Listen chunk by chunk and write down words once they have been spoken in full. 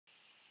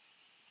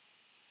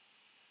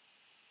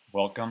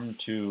Welcome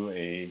to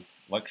a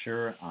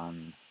lecture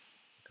on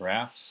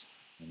graphs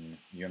in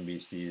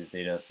UMBC's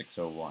Data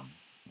 601.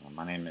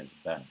 My name is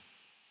Ben.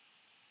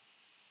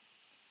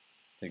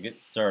 To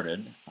get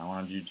started, I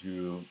wanted you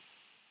to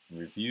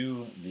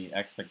review the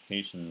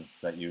expectations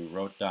that you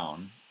wrote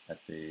down at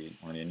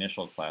one of the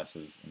initial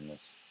classes in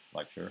this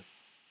lecture.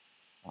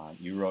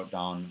 You wrote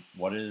down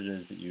what it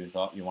is that you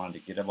thought you wanted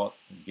to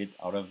get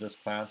out of this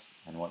class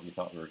and what you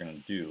thought we were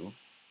going to do.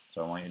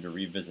 So I want you to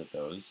revisit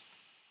those.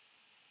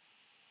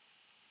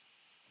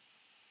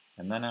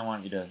 And then I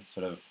want you to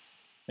sort of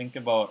think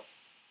about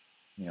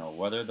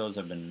whether those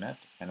have been met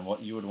and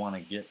what you would want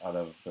to get out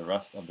of the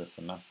rest of the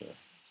semester.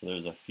 So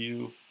there's a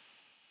few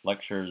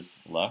lectures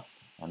left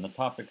and the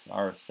topics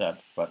are set,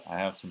 but I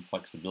have some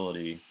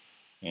flexibility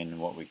in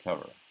what we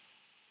cover.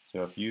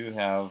 So if you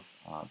have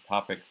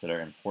topics that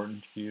are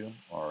important to you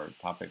or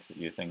topics that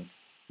you think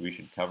we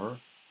should cover,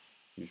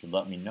 you should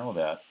let me know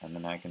that, and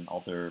then I can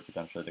alter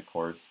potentially the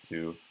course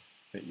to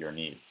fit your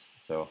needs.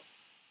 So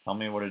tell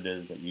me what it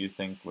is that you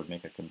think would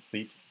make a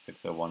complete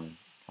 601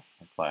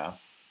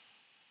 class,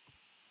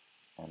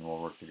 and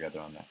we'll work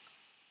together on that.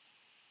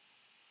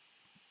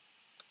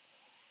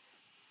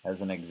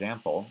 As an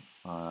example,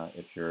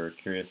 if you're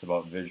curious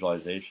about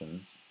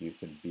visualizations, you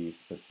could be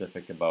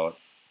specific about,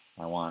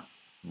 I want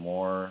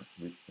more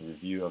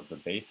review of the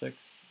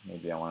basics.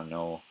 Maybe I want to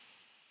know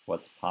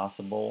what's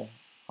possible,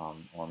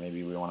 or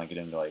maybe we want to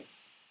get into like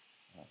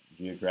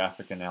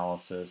geographic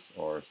analysis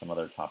or some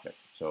other topic.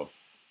 So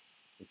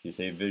if you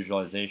say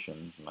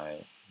visualizations, my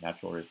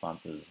natural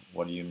response is,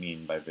 what do you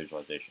mean by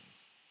visualizations?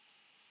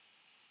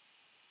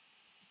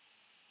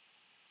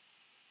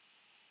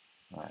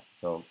 All right,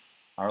 so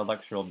our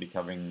lecture will be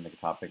covering the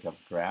topic of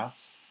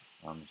graphs.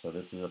 So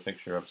this is a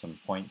picture of some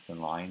points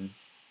and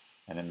lines,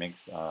 and it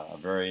makes a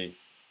very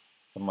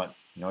somewhat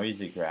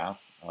noisy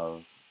graph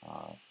of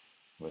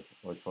with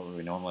what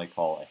we normally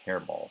call a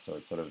hairball. So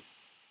it's sort of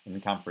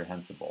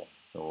incomprehensible.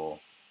 So we'll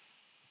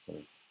sort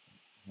of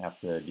have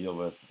to deal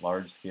with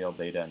large-scale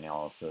data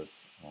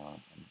analysis,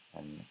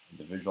 and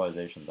the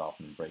visualizations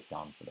often break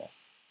down for that.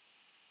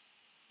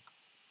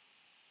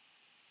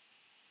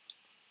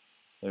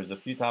 There's a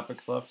few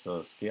topics left,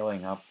 so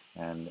scaling up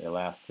and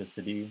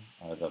elasticity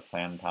are the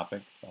planned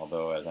topics,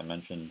 although as I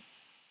mentioned,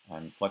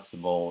 I'm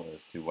flexible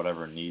as to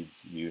whatever needs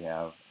you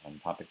have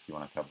and topics you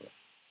want to cover.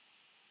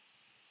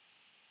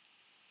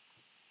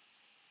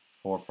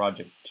 For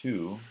Project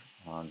 2,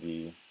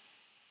 the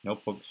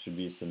notebooks should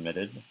be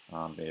submitted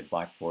via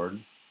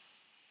Blackboard,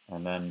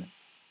 and then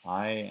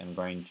I am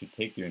going to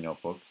take your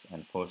notebooks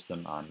and post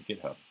them on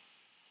GitHub.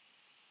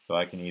 So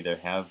I can either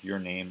have your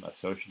name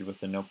associated with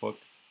the notebook,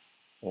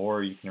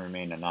 or you can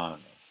remain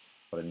anonymous.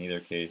 But in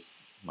either case,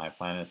 my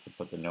plan is to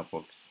put the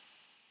notebooks,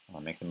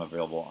 make them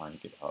available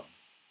on GitHub.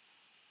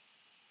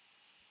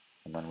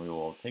 And then we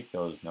will take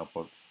those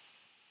notebooks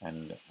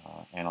and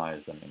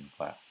analyze them in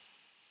class.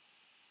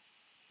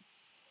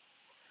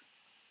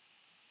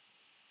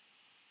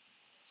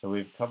 So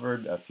we've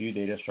covered a few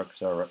data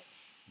structures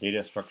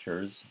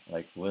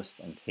like lists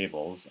and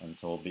tables, and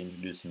so we'll be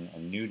introducing a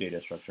new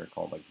data structure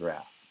called a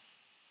graph.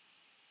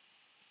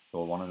 So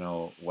we'll want to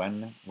know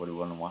when would we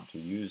want to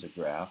use a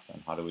graph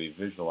and how do we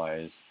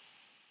visualize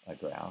a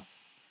graph,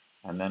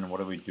 and then what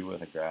do we do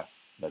with a graph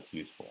that's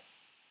useful.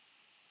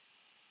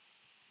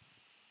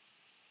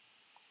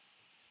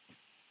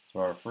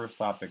 So our first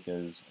topic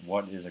is,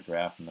 what is a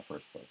graph in the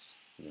first place?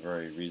 It's a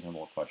very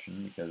reasonable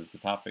question because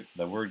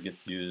the word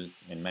gets used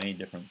in many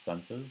different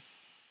senses.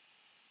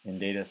 In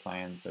data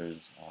science,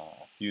 there's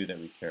a few that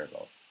we care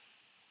about.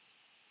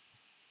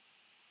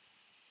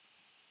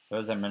 So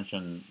as I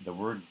mentioned, the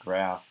word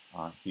graph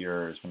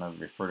here is going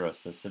to refer to a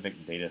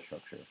specific data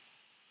structure.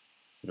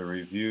 So to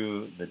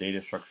review the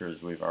data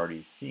structures we've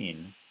already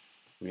seen,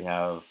 we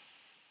have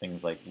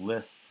things like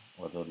lists,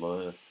 where the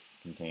list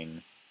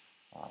contain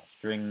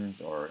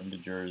strings or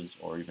integers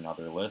or even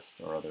other lists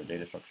or other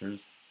data structures.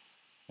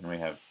 And we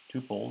have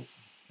tuples,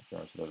 which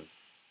are sort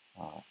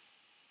of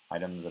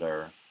items that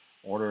are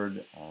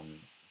ordered and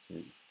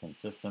sort of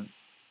consistent.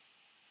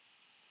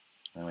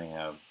 And we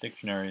have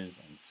dictionaries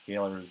and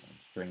scalars and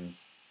strings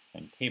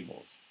and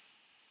tables.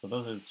 So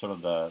those are sort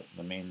of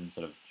the main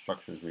sort of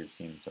structures we've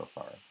seen so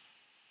far.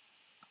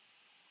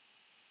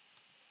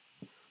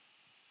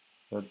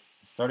 So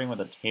starting with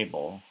a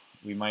table,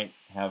 we might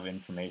have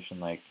information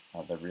like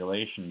the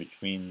relation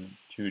between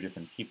two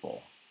different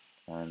people.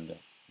 And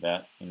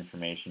that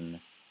information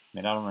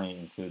may not only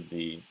include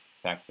the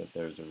fact that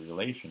there's a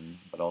relation,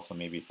 but also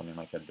maybe something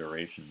like a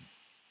duration.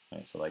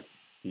 Right? So like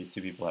these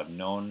two people have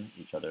known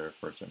each other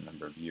for a certain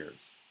number of years.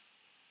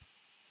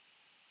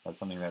 That's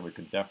something that we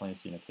could definitely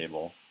see in a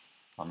table,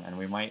 and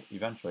we might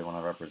eventually want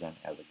to represent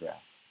as a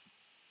graph.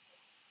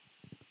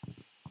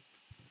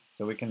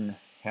 So we can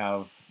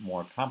have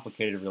more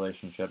complicated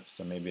relationships.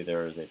 So maybe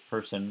there is a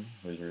person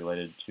who is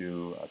related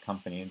to a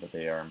company that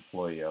they are an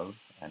employee of,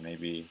 and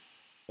maybe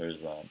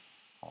there's a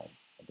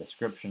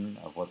description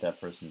of what that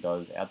person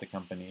does at the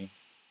company,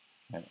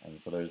 and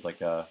so there's like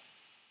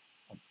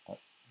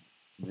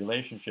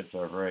relationships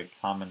are a very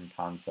common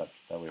concept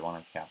that we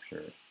want to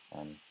capture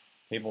And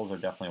tables are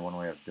definitely one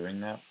way of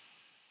doing that,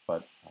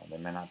 but they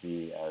may not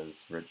be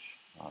as rich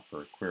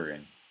for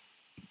querying.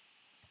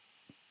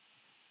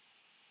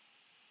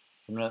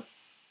 I'm going to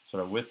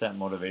sort of, with that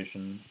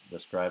motivation,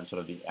 describe sort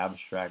of the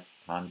abstract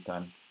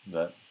concept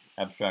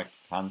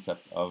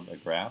of a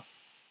graph,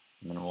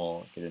 and then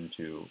we'll get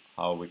into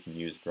how we can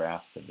use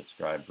graphs to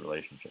describe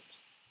relationships.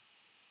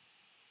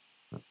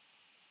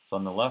 So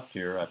on the left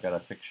here, I've got a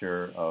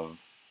picture of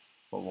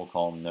what we'll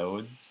call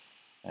nodes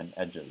and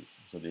edges.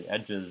 So the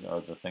edges are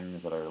the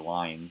things that are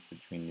lines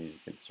between these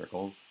big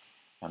circles,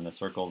 and the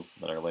circles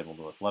that are labeled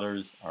with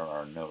letters are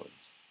our nodes.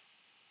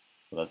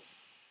 So that's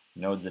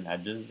nodes and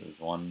edges is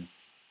one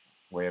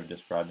way of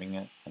describing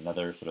it.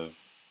 Another sort of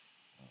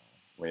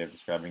way of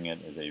describing it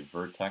is a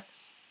vertex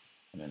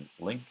and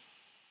a link.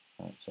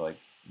 So like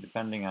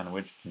depending on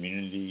which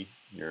community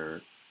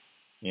you're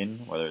in,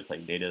 whether it's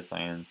like data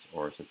science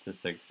or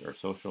statistics or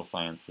social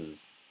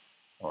sciences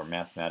or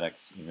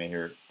mathematics, you may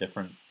hear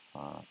different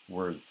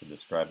words to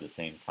describe the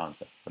same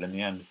concept. But in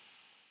the end,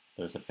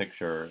 there's a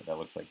picture that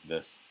looks like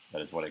this.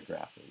 That is what a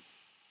graph is.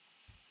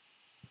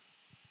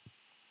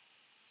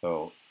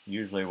 So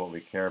usually what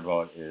we care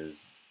about is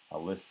a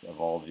list of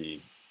all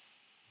the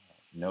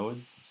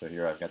nodes. So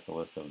here I've got the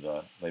list of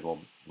the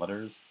labeled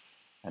letters.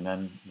 And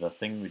then the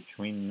thing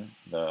between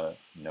the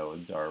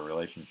nodes, our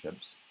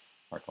relationships,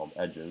 are called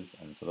edges.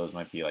 And so those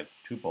might be like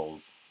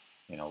tuples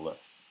in a list.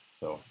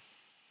 So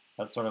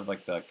that's sort of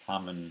like the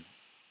common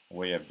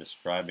way of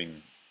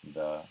describing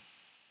the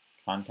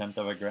content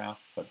of a graph,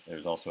 but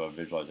there's also a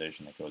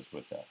visualization that goes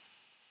with that.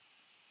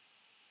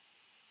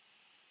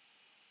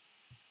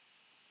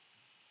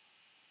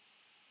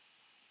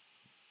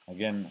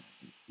 Again,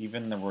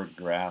 even the word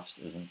graphs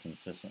isn't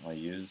consistently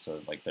used,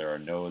 so like there are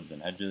nodes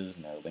and edges,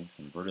 and there are links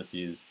and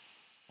vertices.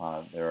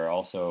 There are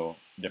also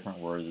different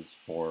words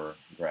for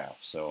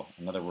graphs. So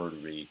another word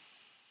would be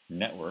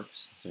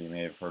networks. So you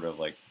may have heard of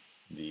like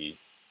the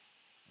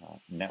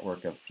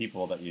network of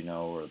people that you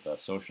know, or the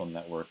social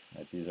network.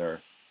 Right? These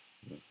are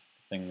the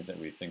things that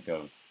we think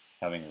of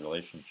having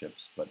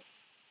relationships, but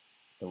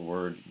the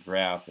word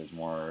graph is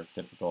more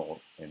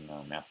typical in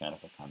a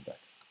mathematical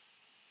context.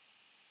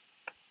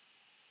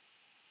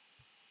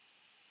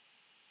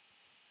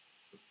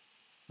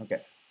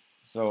 Okay,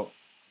 so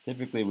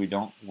typically we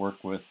don't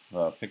work with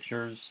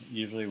pictures.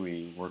 Usually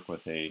we work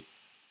with a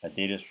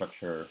data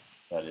structure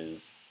that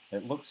is,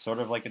 it looks sort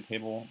of like a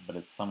table, but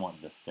it's somewhat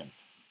distinct.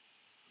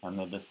 And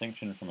the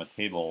distinction from a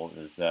table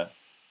is that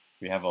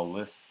we have a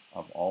list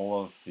of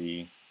all of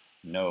the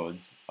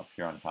nodes up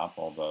here on top,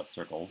 all the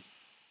circles,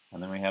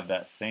 and then we have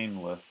that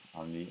same list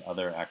on the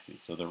other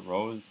axes. So the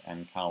rows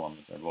and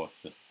columns are both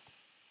just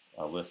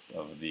a list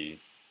of the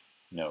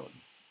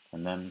nodes.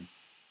 And then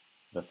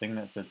the thing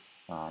that sits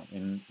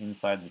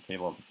inside the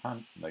table of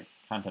the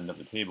content of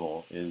the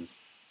table is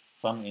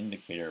some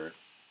indicator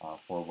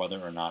for whether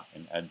or not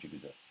an edge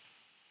exists.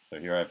 So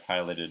here I've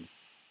highlighted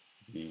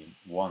the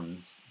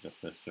ones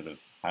just to sort of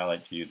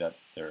highlight to you that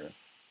there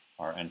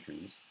are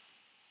entries.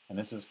 And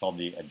this is called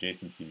the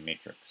adjacency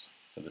matrix.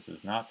 So this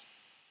is not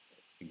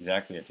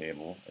exactly a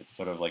table. It's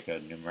sort of like a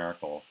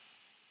numerical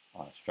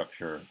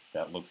structure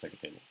that looks like a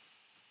table.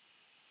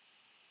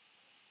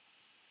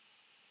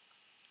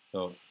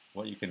 So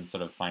what you can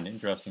sort of find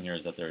interesting here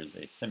is that there is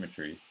a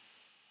symmetry,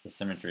 the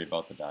symmetry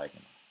about the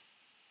diagonal.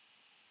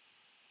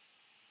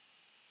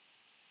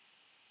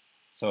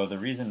 So the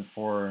reason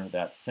for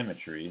that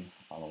symmetry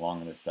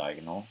along this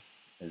diagonal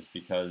is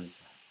because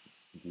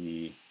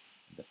the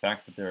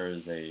fact that there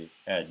is a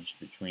edge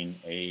between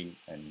A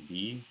and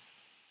B,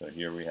 so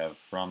here we have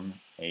from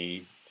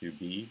A to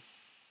B,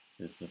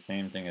 is the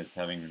same thing as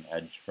having an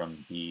edge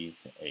from B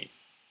to A.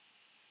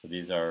 So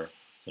these are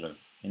sort of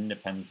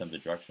independent of the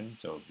direction.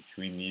 So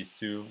between these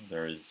two,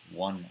 there is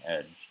one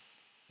edge,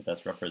 but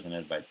that's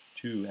represented by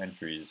two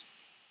entries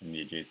in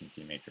the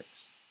adjacency matrix.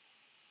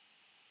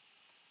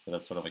 So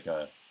that's sort of like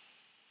a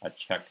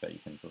check that you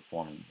can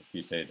perform. If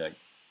you say that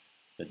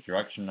the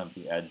direction of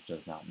the edge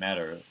does not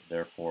matter,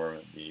 therefore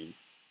the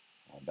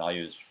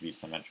values should be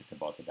symmetric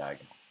about the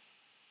diagonal.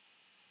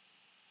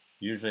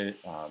 Usually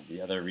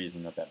the other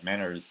reason that that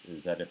matters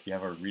is that if you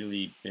have a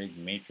really big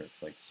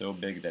matrix, like so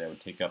big that it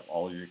would take up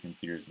all of your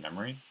computer's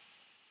memory,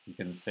 you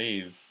can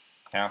save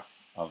half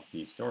of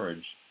the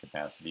storage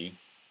capacity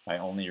by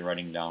only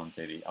writing down,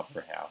 say, the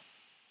upper half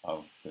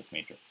of this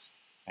matrix.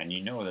 And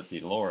you know that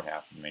the lower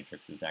half of the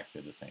matrix is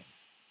actually the same.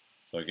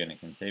 So again, it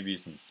can save you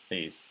some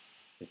space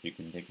if you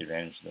can take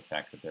advantage of the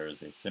fact that there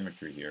is a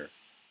symmetry here,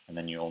 and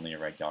then you only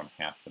write down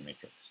half the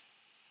matrix.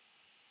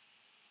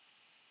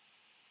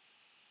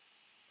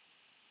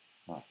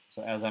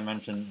 So as I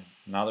mentioned,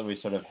 now that we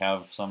sort of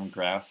have some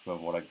grasp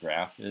of what a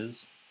graph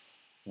is,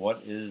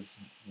 what is,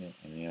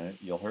 and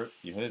you'll hear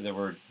the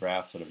word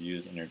graph sort of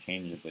used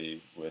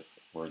interchangeably with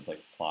words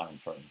like plot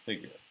and chart and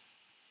figure.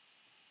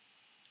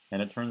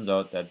 And it turns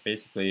out that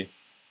basically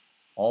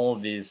all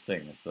of these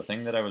things, the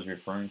thing that I was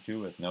referring to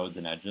with nodes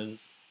and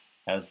edges,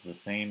 has the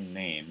same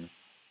name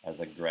as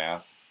a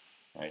graph,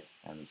 right?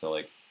 And so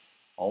like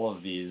all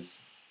of these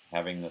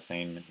having the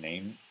same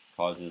name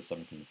causes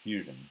some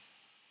confusion.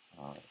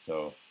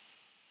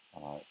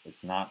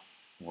 It's not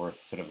worth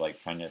sort of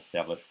like trying to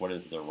establish what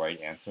is the right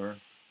answer.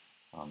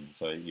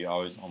 So you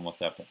always almost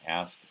have to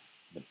ask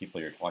the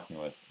people you're talking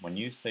with, when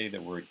you say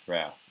the word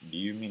graph, do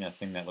you mean a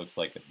thing that looks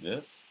like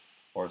this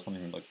or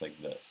something that looks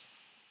like this?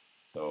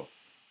 So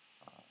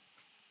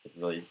it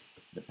really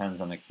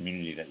depends on the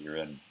community that you're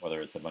in,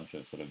 whether it's a bunch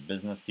of sort of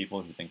business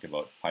people who think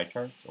about pie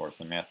charts or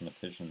some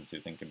mathematicians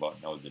who think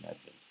about nodes and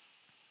edges.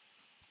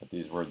 But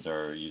these words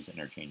are used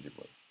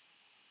interchangeably.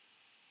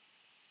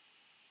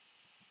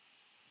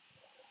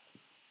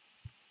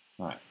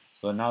 All right,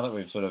 so now that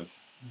we've sort of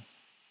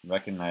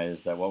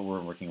recognized that what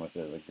we're working with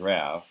is a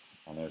graph,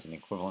 and there's an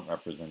equivalent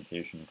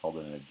representation called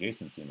an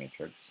adjacency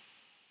matrix,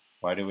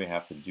 why do we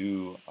have to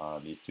do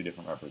these two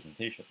different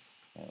representations?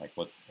 Right? Like,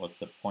 what's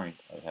the point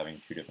of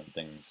having two different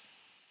things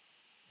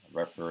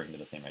referring to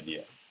the same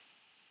idea?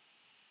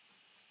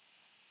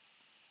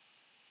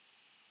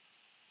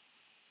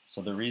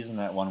 So the reason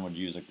that one would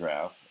use a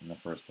graph in the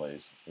first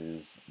place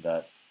is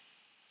that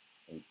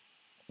it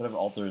sort of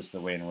alters the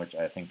way in which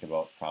I think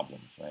about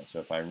problems, right? So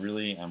if I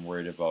really am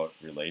worried about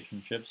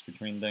relationships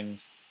between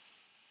things,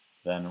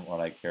 then what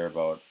I care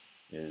about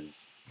is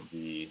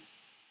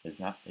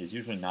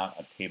usually not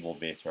a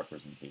table-based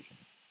representation.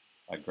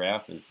 A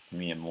graph is, to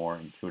me, a more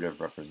intuitive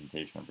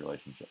representation of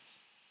relationships.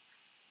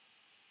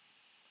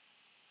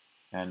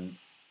 And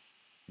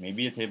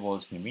maybe a table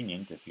is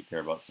convenient if you care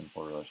about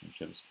simple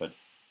relationships, but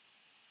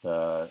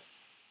the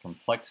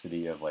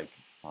complexity of like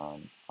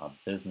a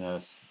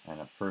business and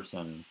a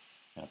person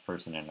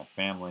and a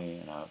family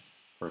and a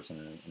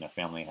person in a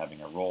family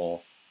having a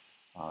role,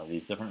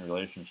 these different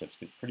relationships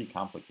get pretty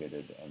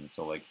complicated, and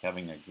so like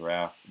having a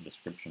graph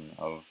description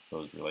of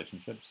those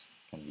relationships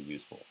can be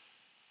useful.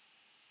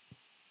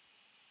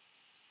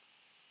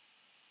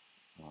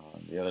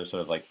 The other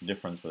sort of like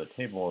difference with a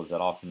table is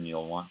that often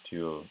you'll want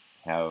to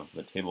have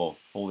the table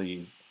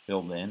fully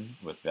filled in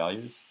with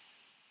values,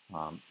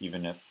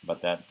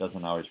 but that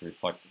doesn't always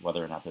reflect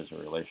whether or not there's a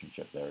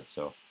relationship there.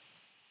 So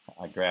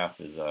a graph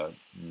is a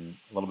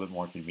little bit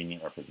more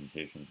convenient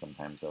representation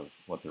sometimes of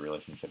what the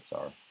relationships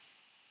are.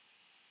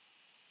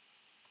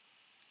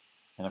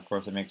 And of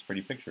course it makes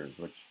pretty pictures,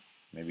 which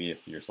maybe if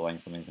you're selling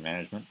something to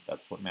management,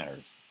 that's what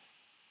matters.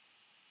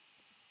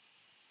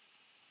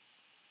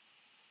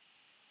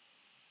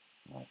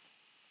 Right.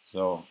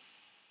 So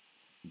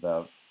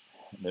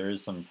there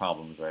is some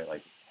problems, right?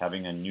 Like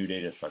having a new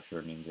data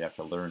structure means you have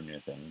to learn new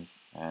things,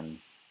 and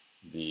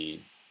the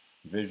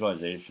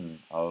visualization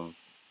of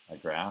a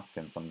graph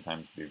can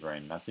sometimes be very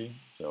messy.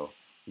 So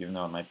even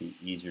though it might be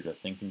easier to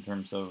think in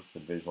terms of, the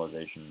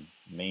visualization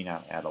may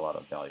not add a lot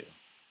of value.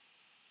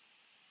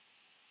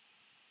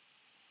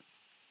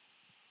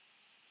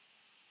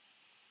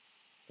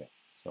 Okay,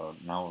 so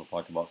now we'll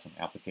talk about some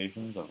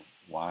applications of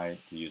why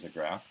to use a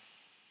graph.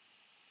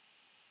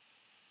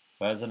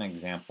 So as an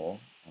example,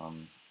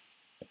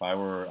 if I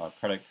were a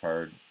credit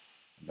card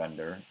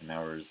vendor and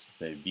I was,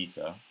 say,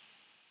 Visa,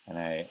 and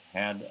I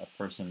had a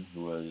person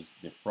who was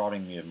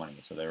defrauding me of money,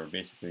 so they were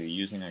basically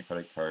using a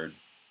credit card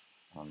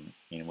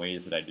in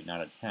ways that I did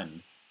not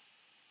intend,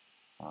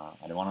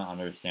 I'd want to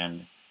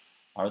understand,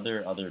 are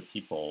there other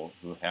people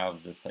who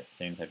have this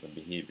same type of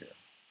behavior?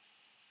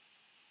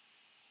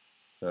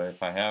 So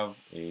if I have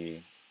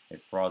a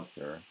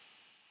fraudster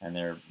and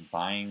they're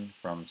buying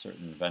from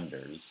certain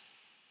vendors,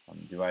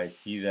 do I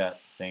see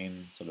that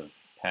same sort of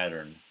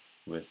pattern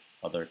with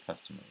other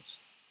customers?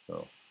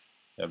 So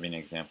that would be an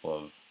example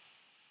of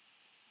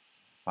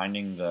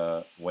finding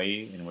the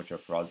way in which a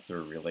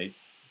fraudster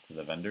relates to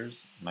the vendors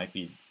might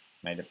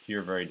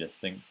appear very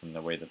distinct from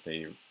the way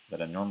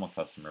that a normal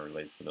customer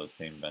relates to those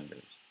same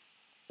vendors.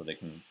 So they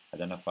can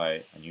identify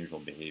unusual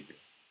behavior.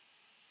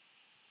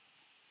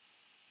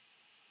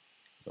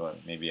 So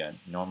maybe a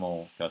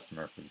normal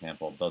customer, for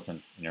example,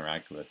 doesn't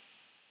interact with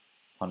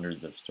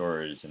hundreds of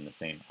stores in the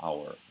same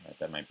hour. Right?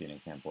 That might be an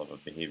example of a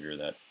behavior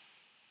that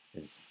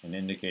is an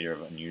indicator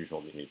of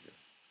unusual behavior.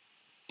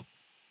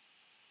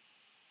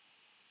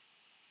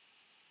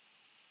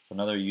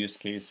 Another use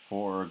case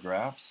for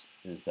graphs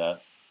is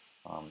that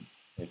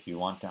if you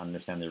want to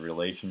understand the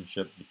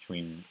relationship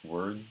between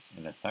words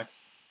in a text,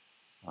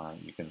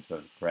 you can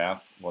sort of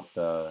graph what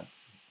the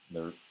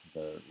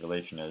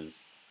relation is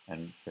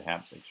and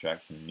perhaps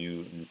extract some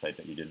new insight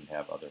that you didn't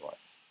have otherwise.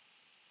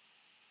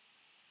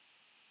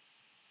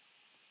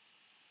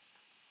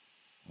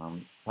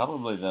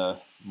 Probably the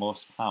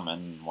most common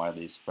and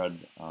widely spread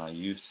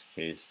use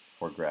case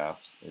for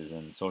graphs is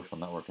in social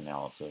network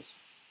analysis.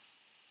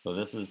 So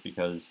this is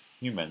because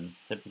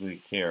humans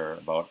typically care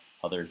about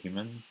other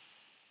humans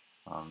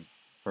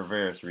for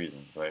various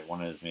reasons, right?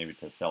 One is maybe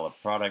to sell a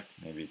product,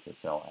 maybe to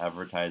sell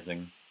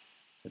advertising,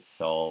 to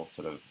sell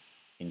sort of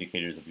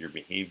indicators of your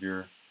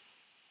behavior.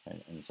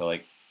 Right? And so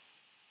like,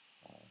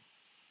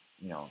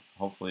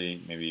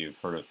 hopefully maybe you've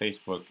heard of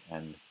Facebook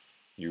and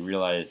you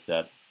realize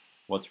that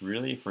what's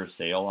really for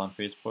sale on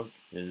Facebook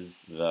is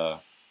the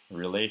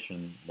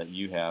relation that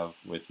you have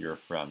with your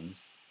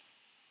friends,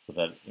 so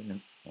that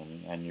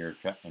and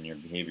your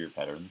behavior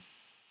patterns,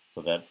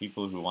 so that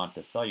people who want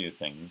to sell you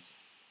things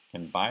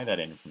can buy that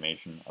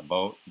information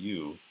about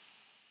you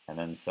and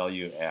then sell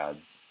you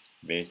ads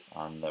based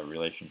on the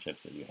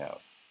relationships that you have.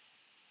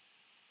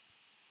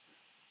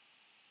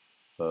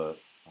 So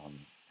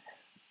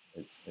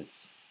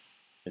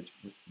it's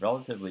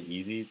relatively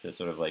easy to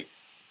sort of like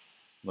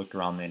look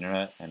around the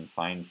internet and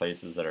find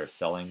places that are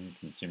selling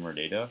consumer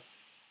data,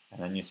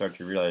 and then you start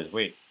to realize,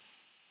 wait,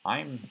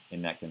 I'm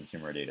in that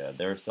consumer data.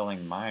 They're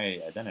selling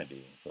my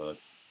identity. So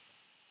it's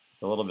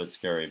a little bit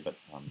scary, but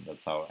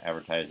that's how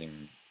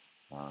advertising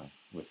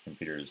with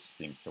computers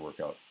seems to work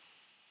out.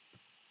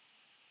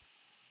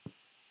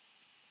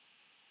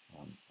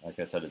 Like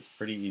I said, it's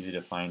pretty easy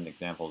to find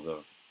examples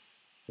of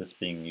this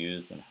being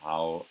used and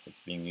how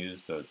it's being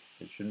used, so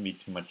it shouldn't be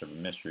too much of a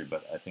mystery,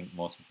 but I think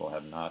most people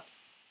have not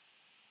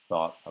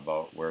thought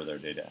about where their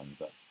data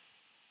ends up.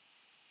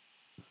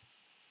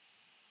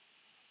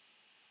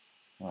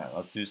 All right,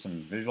 let's do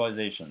some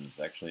visualizations.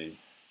 Actually,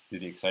 let's do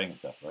the exciting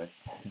stuff, right?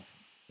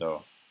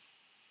 So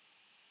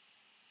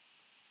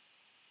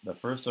the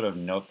first sort of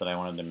note that I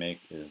wanted to make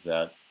is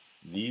that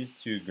these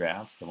two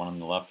graphs, the one on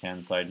the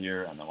left-hand side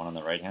here and the one on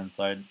the right-hand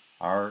side,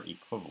 are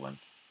equivalent.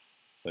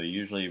 So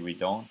usually we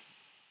don't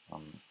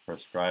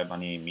prescribe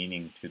any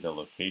meaning to the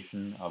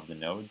location of the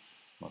nodes,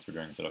 unless we're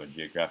doing sort of a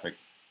geographic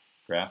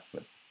graph.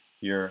 But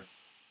here,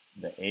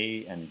 the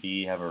A and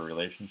B have a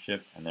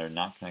relationship and they're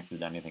not connected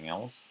to anything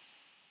else.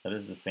 That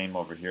is the same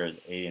over here as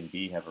A and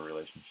B have a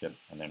relationship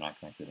and they're not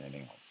connected to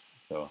anything else.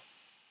 So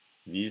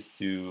these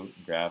two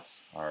graphs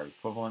are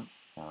equivalent,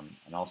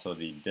 and also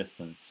the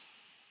distance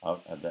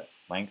of the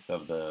length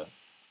of the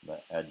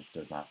edge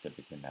does not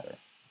typically matter.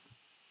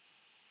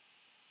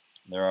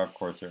 There are, of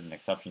course, certain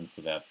exceptions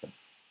to that, but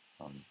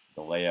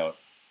the layout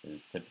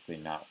is typically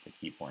not the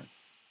key point.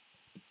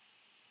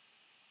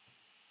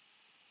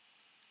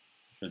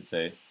 I should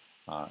say,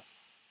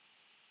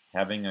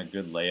 having a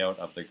good layout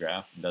of the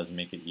graph does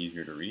make it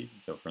easier to read.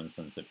 So for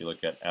instance, if you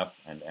look at F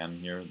and M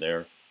here,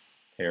 they're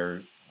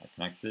paired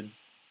connected,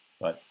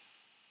 but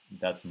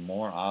that's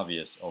more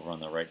obvious over on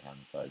the right-hand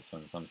side. So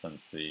in some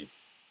sense, the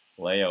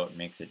layout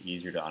makes it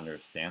easier to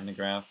understand the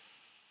graph,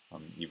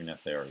 even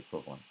if they are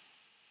equivalent.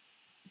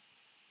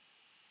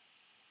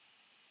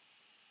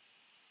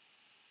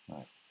 All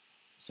right.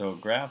 So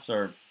graphs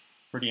are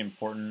pretty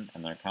important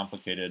and they're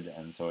complicated,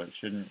 and so it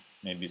shouldn't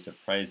maybe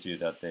surprise you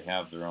that they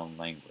have their own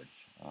language.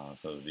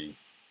 So the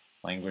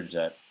language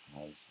that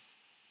is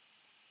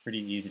pretty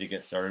easy to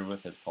get started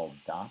with is called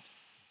Dot.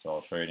 So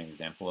I'll show you an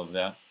example of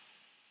that.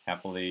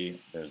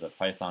 Happily, there's a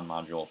Python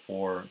module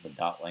for the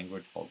Dot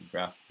language called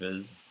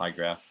GraphViz,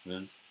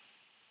 PyGraphViz,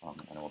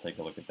 and we'll take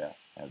a look at that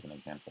as an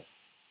example.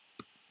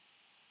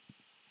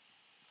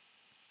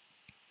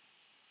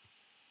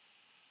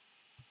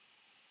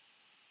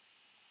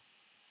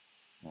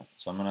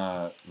 So I'm going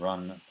to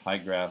run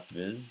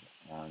PyGraphViz,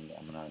 and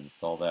I'm going to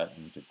install that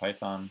into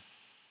Python,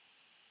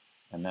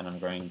 and then I'm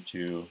going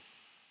to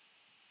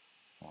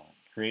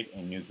create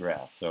a new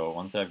graph. So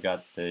once I've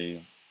got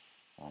the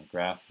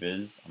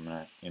GraphViz, I'm going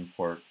to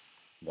import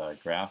the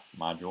graph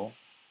module.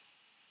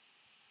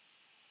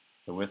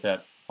 So with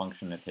that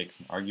function, it takes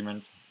an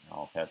argument.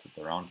 I'll pass it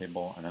the round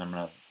table, and then I'm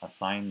going to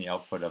assign the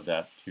output of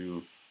that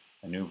to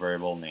a new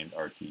variable named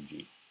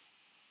RTG.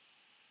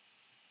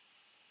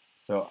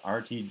 So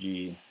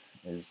RTG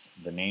is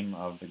the name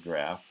of the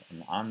graph,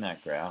 and on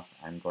that graph,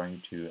 I'm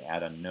going to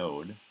add a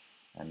node,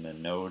 and the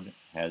node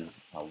has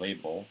a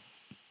label,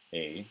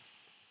 A,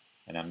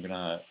 and I'm going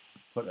to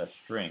put a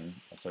string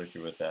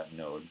associated with that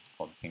node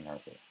called King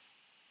Arthur.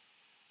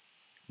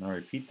 I'm going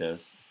to repeat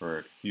this for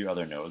a few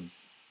other nodes.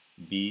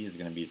 B is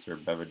going to be Sir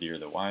Bedivere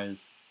the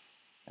Wise,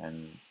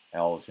 and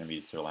L is going to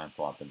be Sir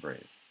Lancelot the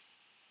Brave.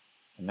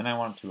 And then I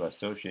want to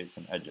associate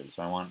some edges.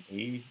 So I want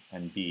A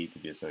and B to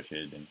be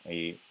associated and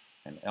A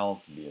and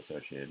L to be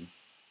associated.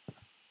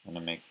 I'm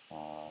going to make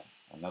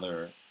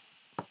another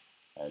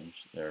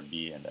edge there,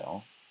 B and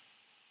L.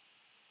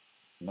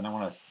 And then I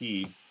want to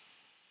see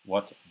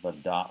what the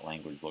dot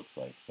language looks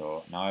like.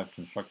 So now I've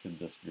constructed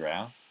this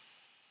graph,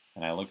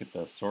 and I look at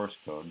the source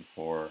code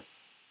for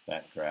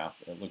that graph.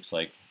 It looks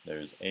like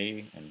there's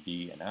A and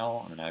B and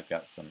L, and then I've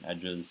got some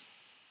edges,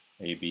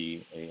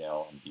 AB,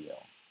 AL, and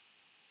BL.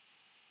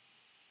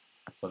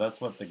 So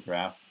that's what the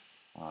graph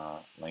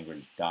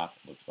language dot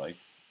looks like.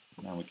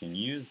 Now we can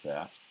use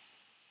that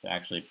to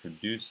actually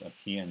produce a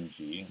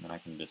PNG, and then I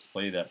can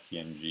display that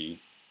PNG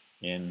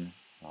in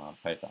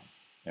Python,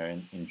 or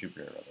in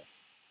Jupyter rather.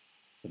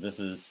 So this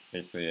is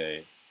basically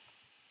a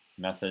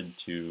method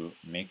to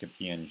make a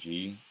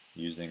PNG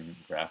using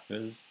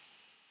GraphViz.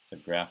 So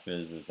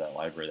GraphViz is that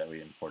library that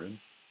we imported.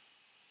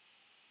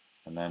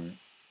 And then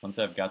once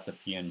I've got the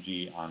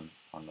PNG on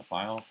the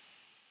file,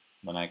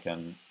 then I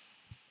can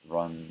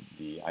run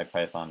the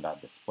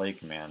ipython.display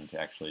command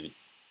to actually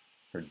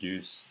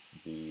produce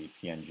the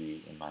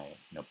PNG in my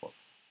notebook.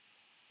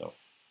 So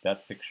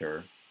that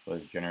picture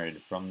was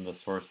generated from the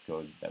source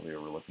code that we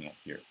were looking at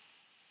here.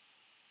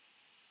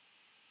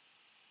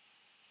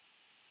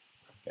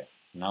 Okay,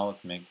 now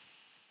let's make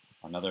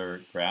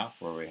another graph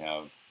where we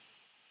have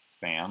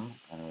FAM,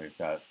 and we've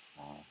got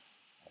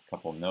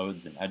couple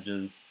nodes and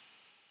edges,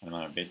 and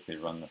I'm going to basically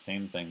run the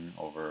same thing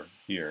over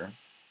here,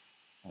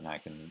 and I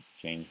can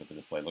change what the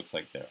display looks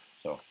like there.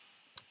 So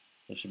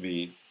this should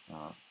be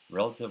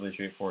relatively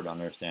straightforward to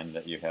understand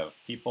that you have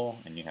people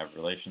and you have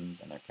relations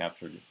and they're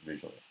captured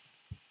visually.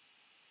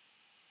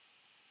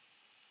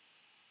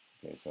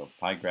 Okay, so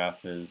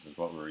PyGraphViz is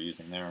what we're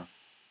using there.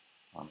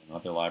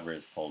 Another library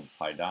is called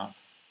PyDot.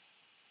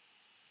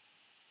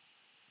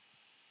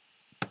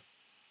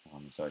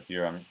 So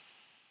here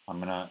I'm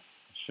gonna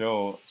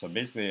show, so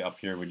basically up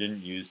here we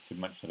didn't use too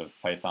much sort of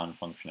Python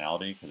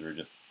functionality because we're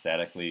just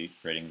statically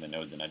creating the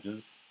nodes and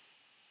edges.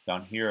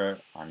 Down here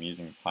I'm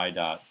using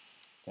PyDot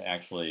to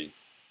actually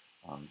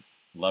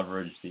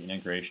leverage the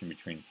integration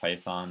between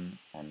Python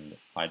and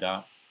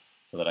PyDot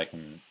so that I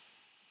can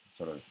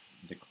sort of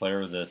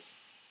declare this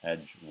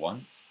edge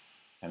once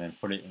and then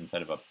put it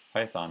inside of a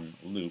Python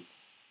loop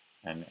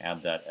and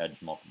add that edge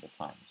multiple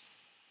times.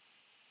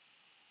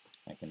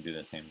 I can do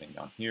the same thing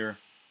down here,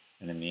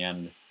 and in the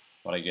end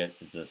what I get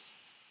is this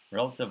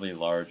relatively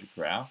large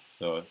graph.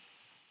 So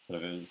sort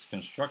of it was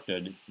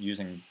constructed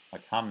using a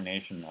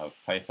combination of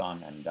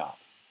Python and Dot.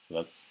 So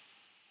that's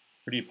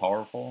pretty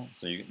powerful.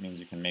 So it means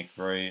you can make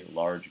very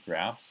large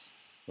graphs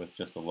with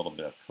just a little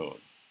bit of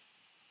code.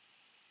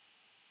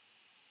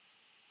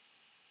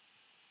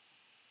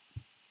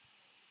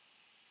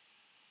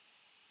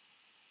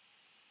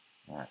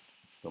 All right,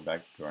 let's go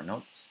back to our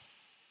notes.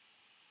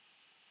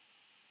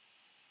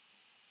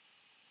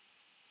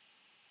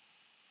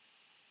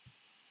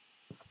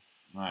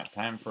 All right,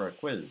 time for a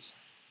quiz.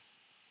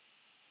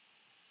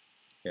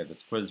 Okay,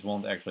 this quiz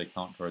won't actually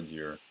count towards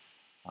your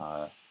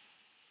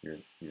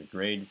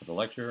grade for the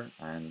lecture,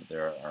 and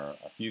there are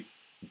a few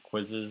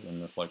quizzes in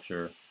this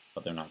lecture,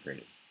 but they're not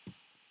graded.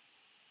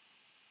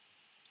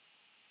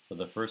 So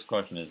the first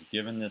question is,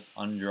 given this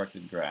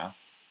undirected graph,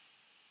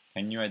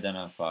 can you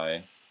identify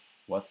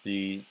what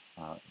the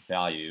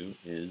value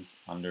is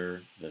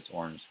under this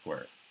orange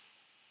square?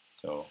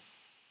 So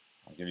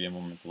I'll give you a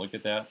moment to look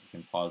at that. You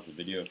can pause the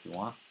video if you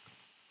want.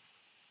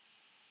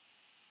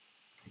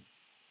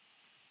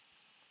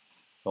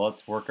 So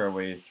let's work our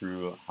way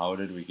through how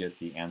did we get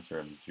the answer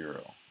of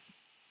 0.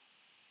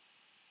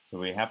 So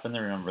we happen to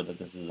remember that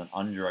this is an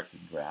undirected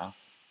graph,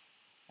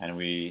 and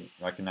we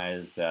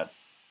recognize that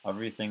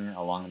everything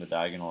along the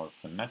diagonal is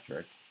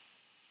symmetric,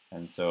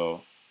 and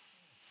so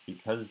it's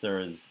because there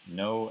is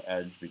no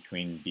edge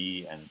between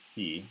B and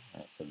C,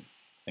 right? So the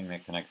thing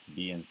that connects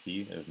B and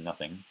C, there's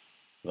nothing,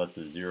 so that's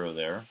a 0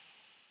 there.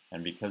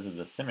 And because of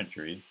the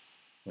symmetry,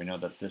 we know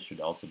that this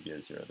should also be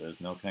a 0. There's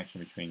no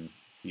connection between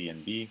C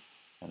and B,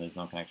 and there's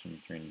no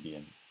connection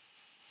between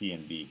C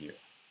and B here.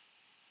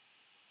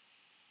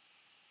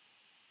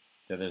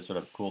 The other sort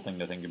of cool thing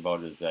to think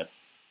about is that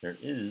there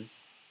is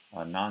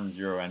a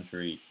non-zero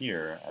entry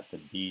here at the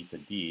D to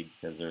D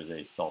because there's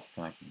a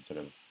self-connected sort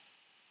of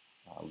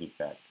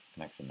loopback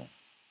connection there.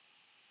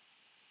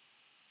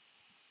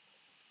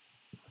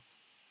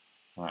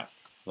 All right,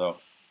 so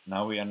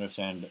now we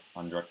understand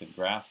undirected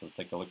graphs. Let's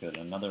take a look at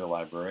another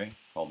library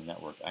called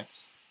NetworkX.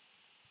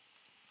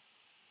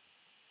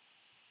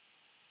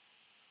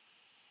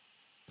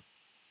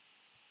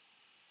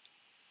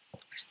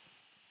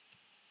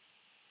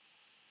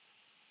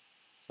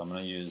 So I'm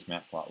going to use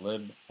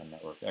Matplotlib and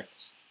NetworkX.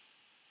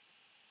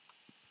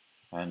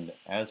 And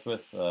as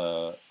with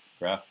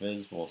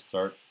GraphViz, we'll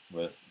start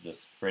with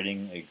just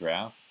creating a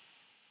graph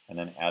and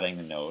then adding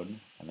a node.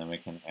 And then we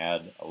can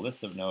add a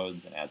list of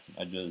nodes and add some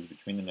edges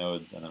between the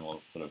nodes, and then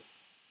we'll sort of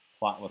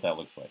plot what that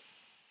looks like.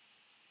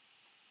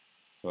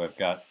 So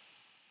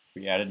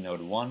we added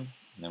node 1,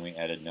 and then we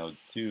added nodes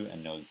 2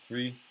 and nodes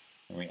 3,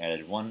 and we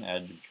added one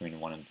edge between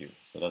 1 and 2.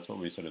 So that's what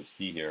we sort of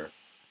see here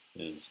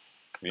is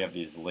we have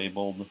these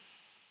labeled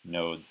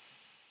nodes.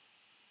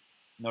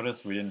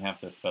 Notice we didn't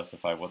have to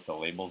specify what the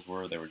labels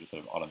were. They were just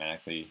sort of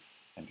automatically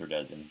entered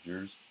as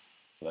integers,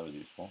 so that was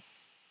useful.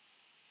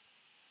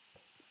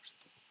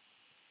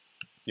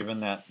 Given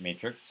that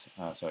matrix,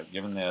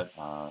 given that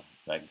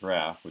that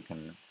graph, we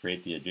can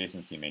create the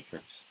adjacency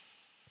matrix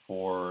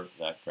for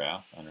that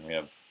graph, and we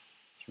have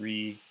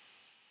 3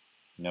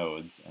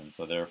 nodes, and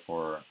so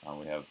therefore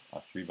we have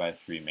a 3 by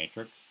 3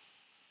 matrix,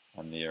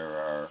 and there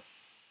are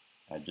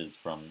edges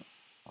from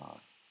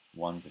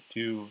 1 to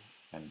 2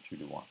 and 2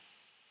 to 1.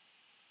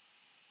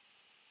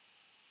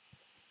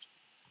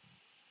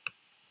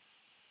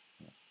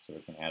 So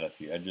we can add a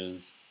few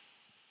edges.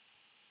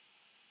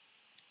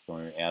 So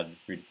when we add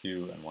 3 to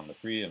 2 and 1 to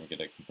 3, and we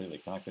get a completely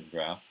connected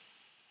graph.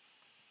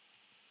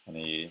 And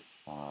the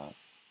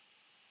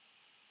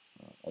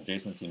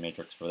adjacency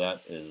matrix for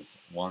that is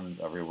 1s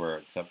everywhere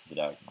except for the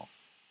diagonal.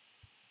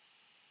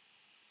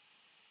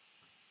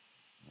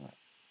 Right.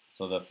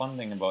 So the fun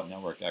thing about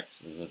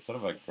NetworkX is it's sort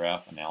of a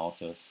graph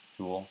analysis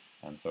tool,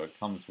 and so it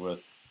comes with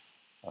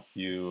a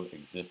few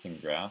existing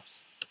graphs.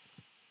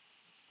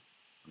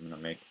 I'm going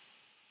to make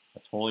a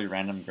totally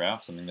random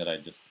graph, something that I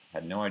just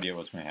had no idea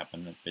what was going to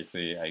happen. It's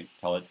basically, I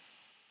tell it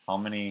how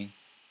many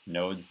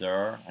nodes there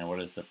are and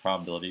what is the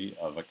probability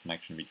of a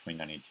connection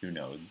between any 2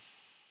 nodes.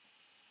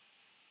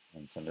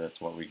 And so that's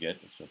what we get.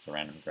 It's just a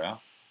random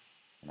graph.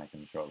 and I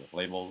can show it with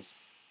labels,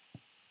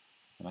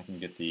 and I can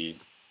get the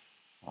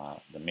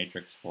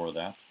matrix for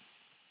that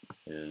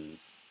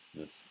is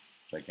this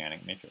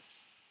gigantic matrix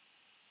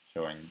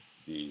showing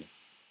the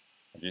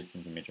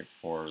adjacency matrix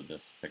for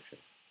this picture.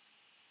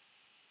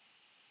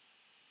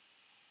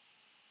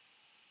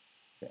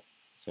 Okay,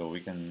 so we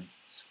can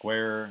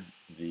square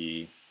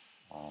the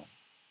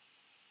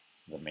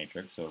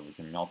matrix, so we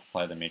can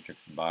multiply the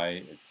matrix by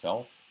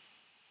itself,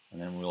 and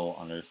then we'll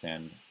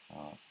understand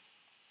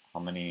how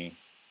many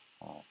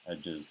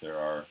edges there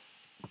are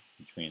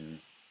between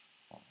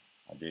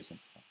adjacent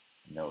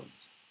nodes.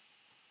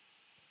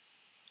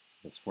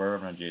 The square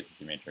of an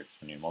adjacency matrix,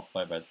 when you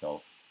multiply it by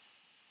itself,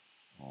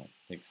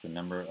 takes the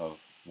number of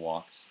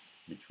walks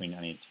between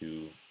any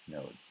two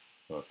nodes.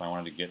 So if I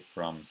wanted to get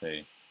from,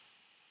 say,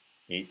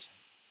 8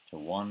 to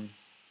 1,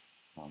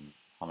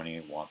 how many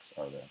walks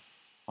are there?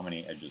 How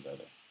many edges are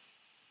there?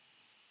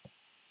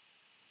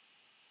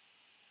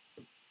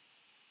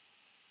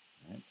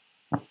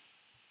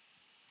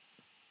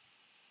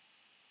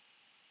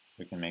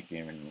 We can make an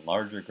even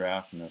larger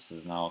graph, and this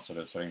is now sort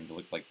of starting to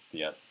look like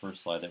the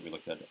first slide that we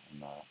looked at in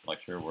the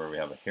lecture, where we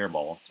have a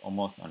hairball. It's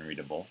almost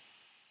unreadable,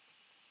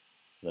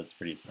 so that's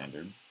pretty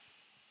standard.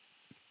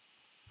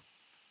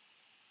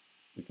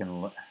 We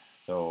can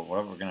so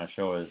what we're going to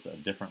show is a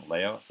different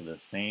layout. So the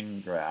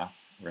same graph,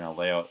 we're going to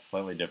lay out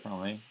slightly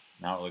differently.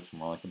 Now it looks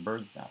more like a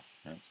bird's nest.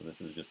 Right? So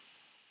this is just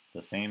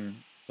the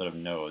same sort of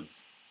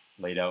nodes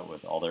laid out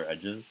with all their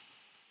edges.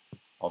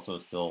 Also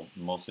still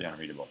mostly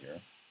unreadable here.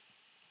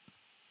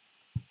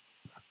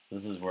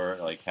 This is where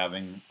like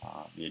having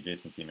the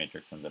adjacency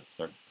matrix ends up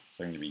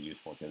starting to be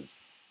useful, because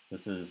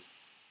this is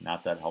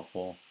not that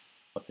helpful,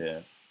 but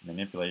the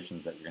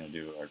manipulations that you're going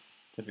to do are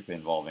typically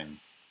involving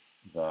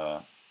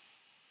the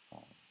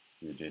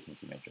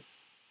adjacency matrix.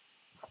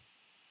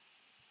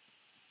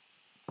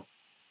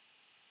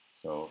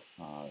 So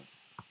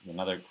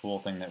another cool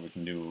thing that we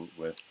can do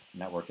with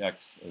Network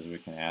X is we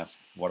can ask,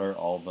 what are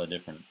all the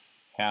different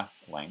path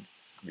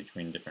lengths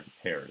between different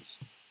pairs?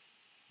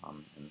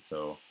 And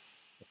so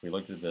if we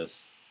looked at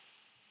this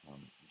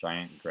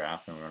giant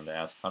graph and we wanted to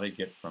ask how to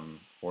get from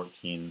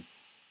 14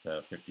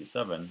 to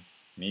 57,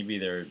 maybe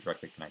they're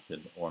directly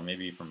connected, or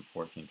maybe from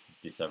 14 to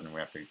 57 we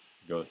have to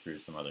go through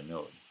some other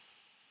node.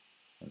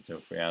 And so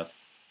if we ask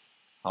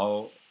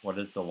what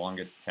is the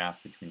longest path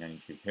between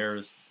any two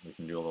pairs, we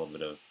can do a little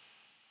bit of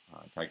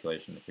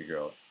calculation to figure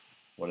out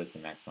what is the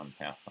maximum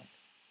path length.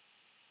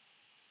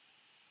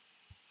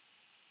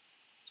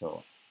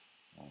 So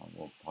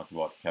we'll talk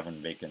about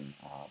Kevin Bacon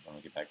when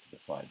we get back to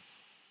the slides.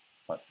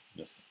 But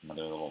just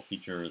another little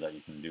feature that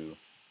you can do,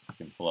 you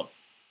can pull up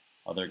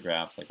other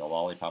graphs like a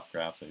lollipop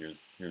graph. So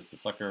here's the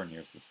sucker and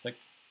here's the stick.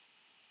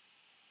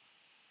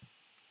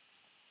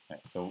 Okay,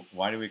 so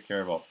why do we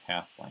care about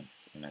path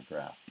lengths in a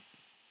graph?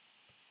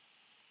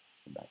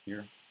 Let's go back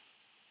here.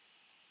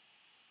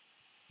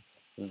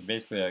 This is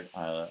basically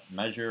a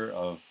measure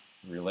of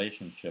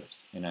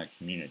relationships in a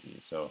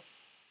community. So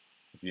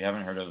if you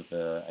haven't heard of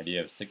the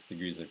idea of 6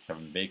 degrees of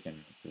Kevin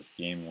Bacon, it's this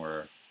game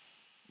where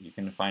you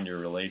can find your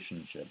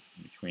relationship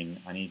between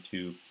any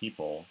two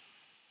people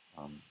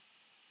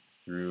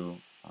through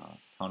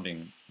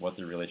counting what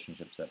the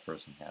relationships that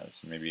person has.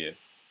 So maybe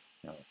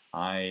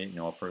I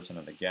know a person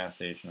at the gas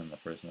station, and the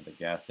person at the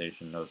gas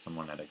station knows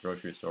someone at a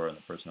grocery store, and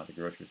the person at the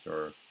grocery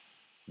store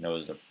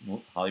knows a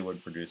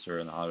Hollywood producer,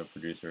 and the Hollywood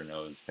producer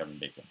knows Kevin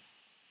Bacon.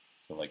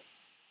 So like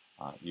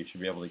you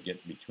should be able to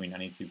get between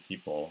any two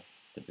people,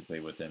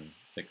 typically within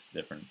 6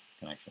 different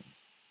connections.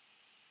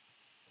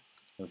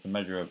 So it's a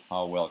measure of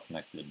how well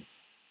connected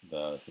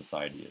the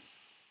society is.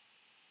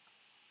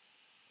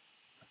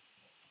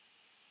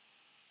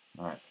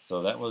 All right,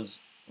 so that was,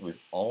 we've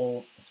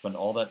all spent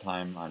all that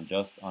time on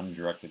just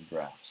undirected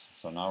graphs.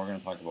 So now we're going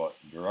to talk about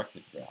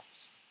directed graphs.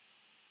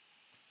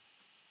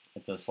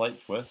 It's a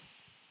slight twist.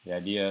 The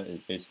idea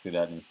is basically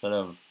that instead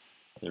of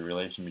the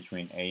relation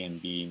between A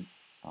and B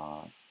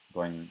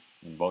going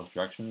in both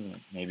directions,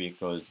 maybe it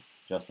goes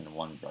just in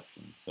one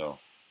direction. So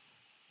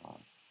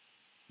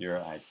here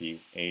I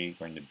see A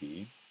going to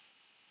B,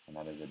 and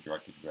that is a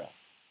directed graph.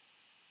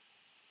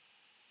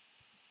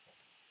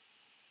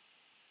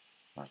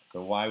 All right,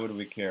 so why would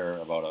we care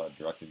about a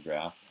directed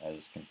graph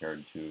as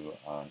compared to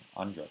an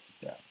undirected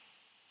graph?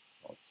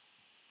 Let's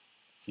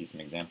see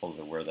some examples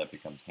of where that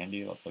becomes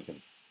handy. Let's look at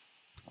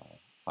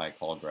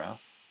PyCall graph.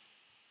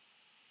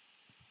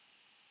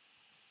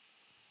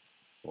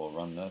 We'll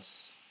run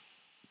this.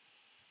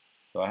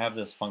 So I have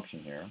this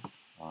function here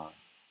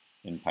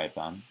in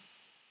Python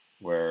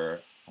where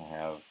I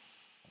have,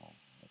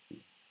 let's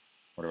see,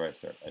 where do I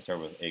start? I start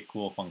with a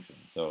cool function.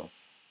 So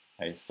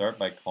I start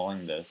by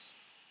calling this,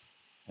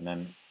 and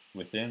then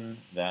within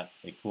that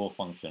a cool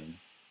function,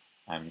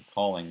 I'm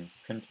calling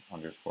print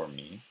underscore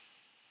me,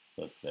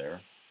 so it's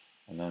there.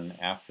 And then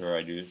after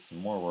I do some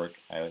more work,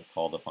 I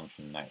call the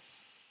function nice.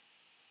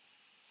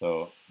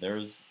 So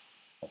there's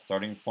a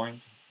starting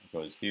point. It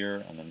goes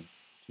here and then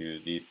to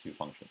these two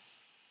functions.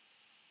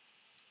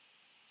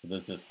 So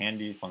there's this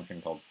handy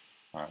function called,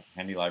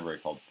 handy library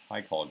called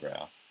PyCall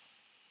graph,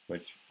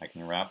 which I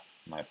can wrap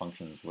my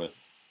functions with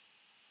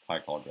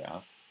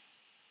PyCallGraph.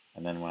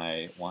 And then when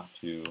I want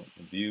to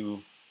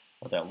view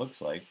what that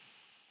looks like,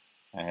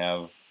 I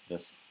have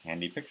this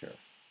handy picture.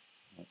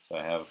 So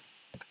I have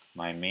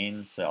my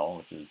main cell,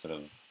 which is sort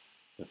of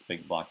this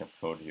big block of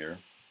code here,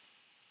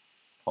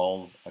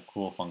 calls a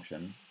cool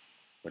function,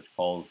 which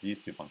calls these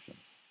two functions.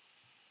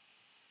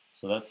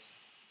 So that's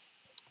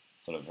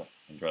sort of an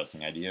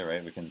interesting idea,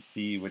 right? We can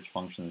see which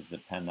functions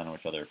depend on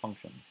which other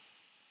functions.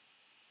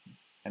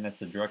 And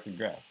it's a directed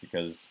graph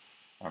because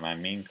my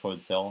main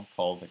code cell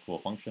calls a cool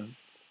function,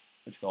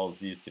 which calls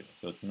these two.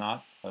 So it's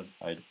not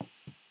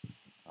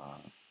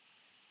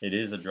it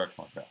is a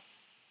directional graph.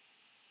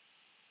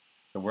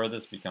 So where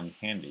this becomes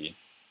handy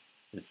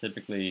is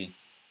typically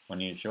when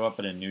you show up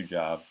at a new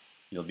job,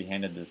 you'll be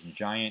handed this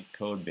giant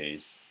code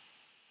base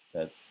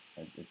it's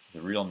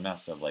a real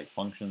mess of like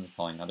functions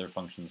calling other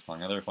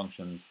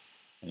functions,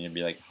 and you'll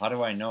be like, how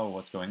do I know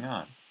what's going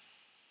on?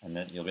 And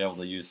then you'll be able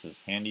to use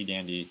this handy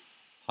dandy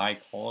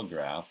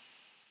PyCallGraph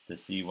to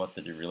see what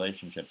the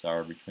relationships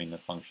are between the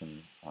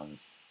functions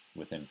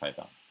within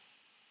Python.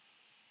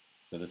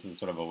 So this is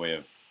sort of a way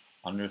of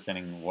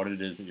understanding what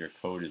it is that your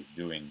code is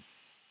doing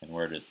and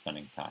where it is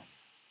spending time.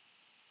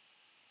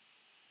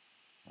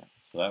 Right,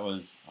 so that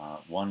was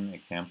one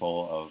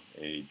example of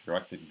a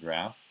directed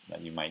graph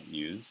that you might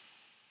use.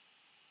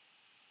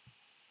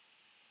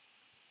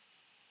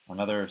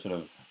 Another sort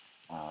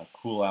of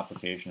cool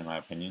application, in my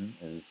opinion,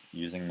 is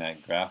using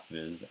that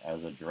GraphViz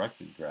as a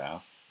directed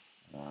graph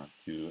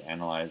to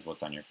analyze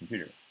what's on your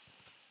computer.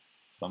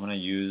 So I'm going to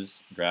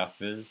use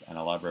GraphViz and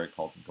a library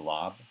called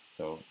glob.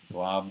 So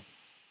glob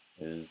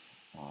is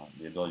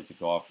the ability to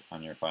go off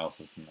on your file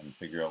system and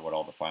figure out what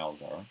all the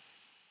files are.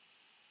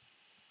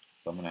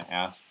 So I'm going to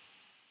ask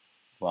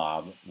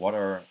glob, what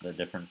are the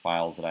different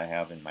files that I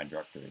have in my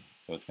directory?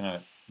 So it's going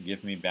to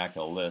give me back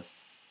a list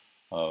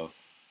of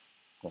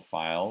the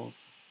files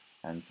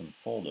and some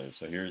folders.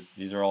 So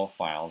these are all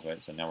files,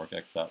 right? So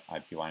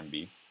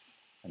networkx.ipynb.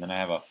 And then I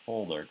have a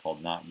folder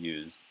called not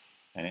used,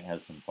 and it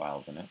has some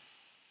files in it.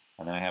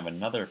 And then I have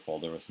another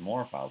folder with some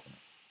more files in it.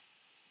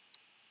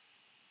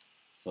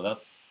 So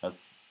that's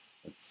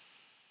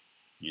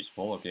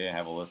useful. Okay, I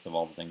have a list of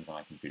all the things on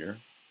my computer,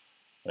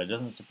 but it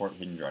doesn't support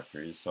hidden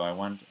directories. So I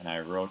went and I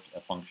wrote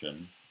a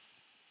function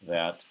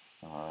that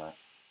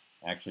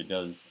actually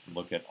does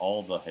look at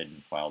all the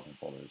hidden files and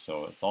folders.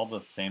 So it's all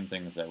the same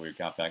things that we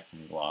got back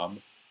from glob,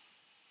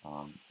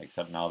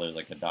 except now there's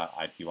like a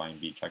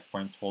 .ipynb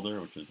checkpoints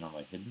folder, which is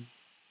normally hidden.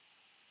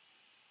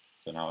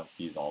 So now it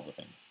sees all the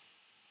things.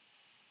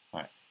 All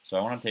right, so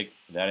I want to take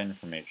that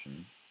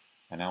information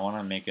and I want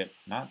to make it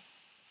not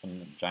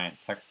some giant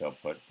text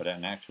output, but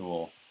an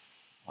actual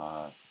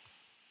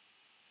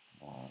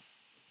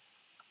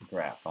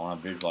graph. I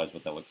want to visualize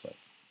what that looks like.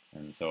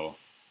 And so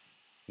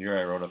here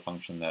I wrote a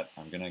function that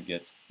I'm going to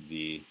get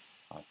the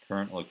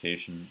current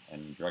location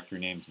and directory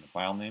names and the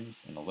file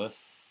names in a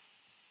list.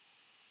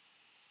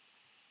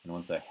 And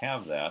once I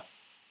have that,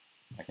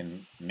 I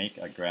can make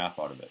a graph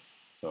out of it.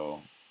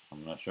 So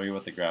I'm going to show you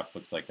what the graph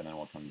looks like and then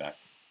we'll come back.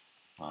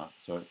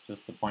 So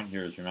just the point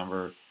here is,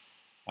 remember,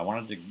 I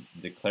wanted to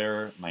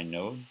declare my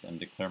nodes and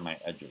declare my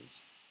edges.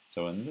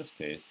 So in this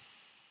case,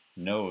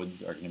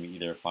 nodes are going to be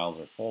either files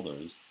or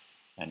folders,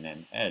 and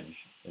then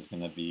edge is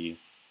going to be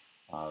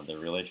the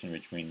relation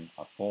between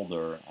a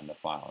folder and a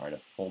file, right? A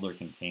folder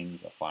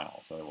contains a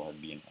file, so it will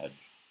be an edge.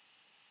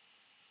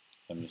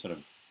 So I'm just sort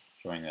of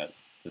showing that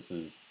this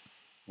is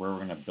where we're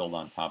going to build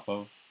on top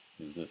of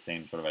is the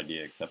same sort of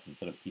idea, except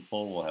instead of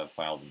people, we'll have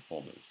files and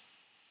folders.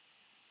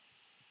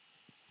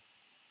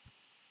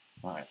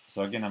 All right,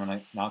 so again, I'm going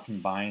to now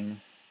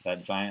combine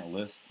that giant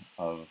list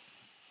of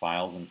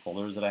files and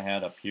folders that I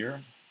had up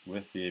here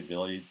with the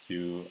ability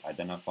to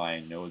identify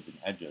nodes and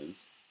edges.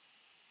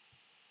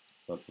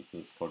 So that's what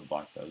this code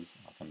block does.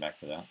 I'll come back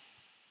to that.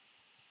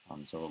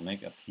 So we'll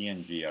make a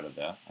PNG out of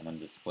that and then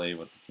display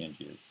what the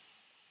PNG is.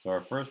 So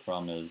our first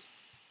problem is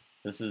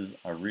this is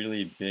a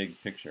really big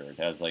picture. It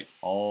has like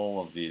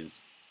all of these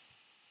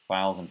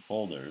files and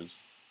folders.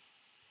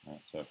 Right,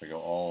 so if I go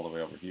all the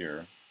way over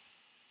here,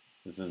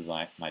 this is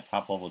my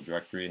top level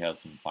directory, has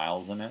some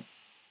files in it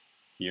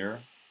here.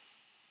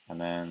 And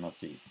then let's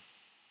see,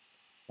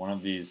 one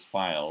of these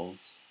files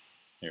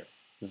here,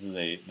 this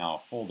is now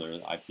a folder,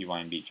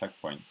 ipynb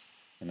checkpoints,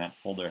 and that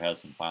folder has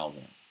some files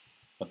in it.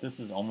 But this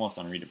is almost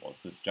unreadable.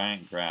 It's this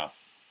giant graph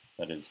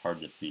that is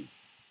hard to see.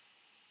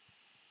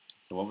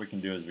 So what we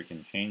can do is we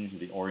can change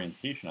the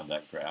orientation of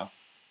that graph.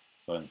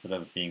 So instead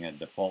of being a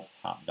default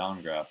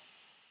top-down graph,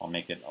 I'll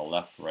make it a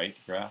left-right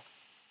graph.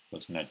 So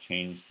it's going to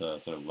change the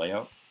sort of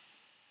layout.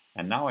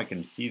 And now I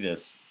can see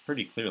this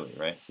pretty clearly,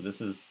 right? So this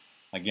is,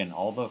 again,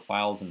 all the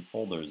files and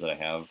folders that I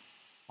have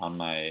on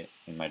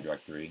in my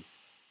directory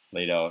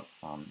laid out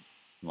from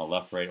a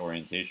left-right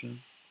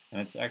orientation,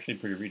 and it's actually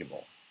pretty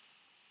readable.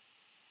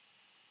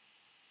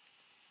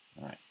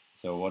 All right,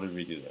 so what did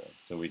we do there?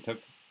 So we took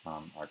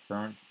our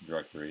current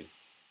directory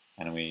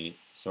and we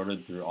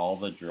sorted through all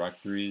the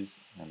directories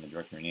and the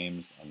directory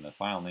names and the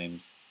file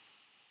names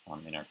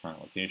in our current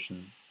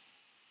location.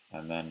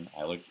 and then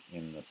I looked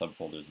in the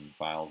subfolders and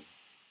files,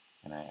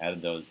 and I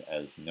added those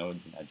as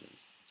nodes and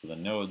edges. So the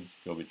nodes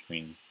go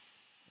between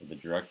the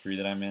directory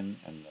that I'm in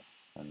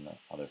and the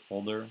other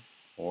folder,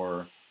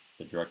 or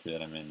the directory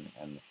that I'm in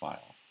and the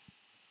file.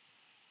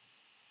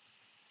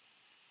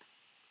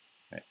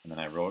 Okay, and then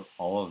I wrote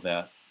all of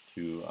that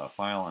to a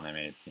file, and I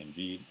made a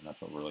PNG, and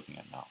that's what we're looking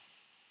at now.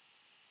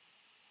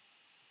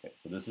 Okay,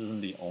 so this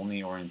isn't the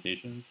only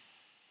orientation.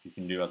 You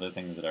can do other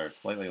things that are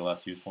slightly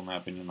less useful in my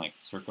opinion, like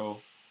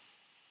Circo.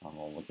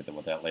 We'll look at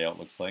what that layout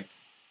looks like.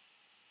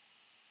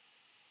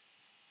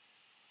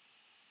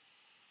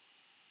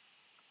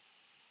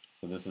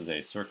 So this is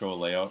a Circo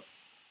layout.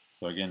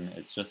 So again,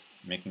 it's just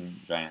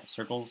making giant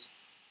circles.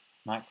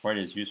 Not quite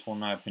as useful in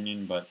my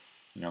opinion, but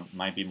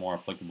might be more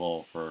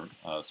applicable for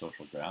a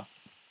social graph.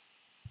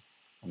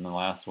 And the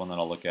last one that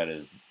I'll look at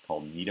is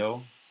called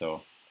Neato.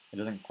 So it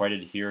doesn't quite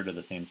adhere to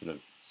the same sort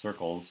of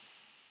circles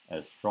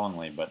as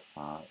strongly, but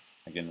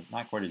again,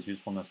 not quite as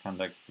useful in this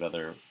context, but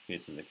other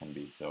cases it can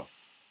be. So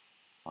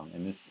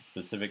in this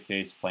specific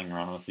case, playing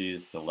around with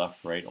these, the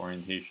left-right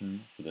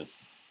orientation for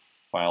this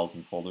files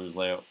and folders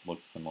layout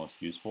looks the most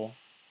useful,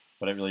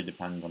 but it really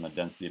depends on the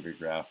density of your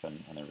graph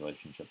and the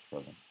relationships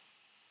present.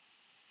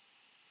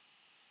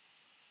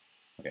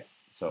 Okay,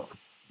 so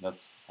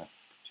that's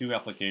two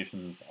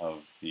applications of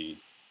the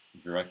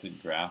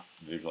directed graph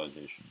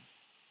visualization.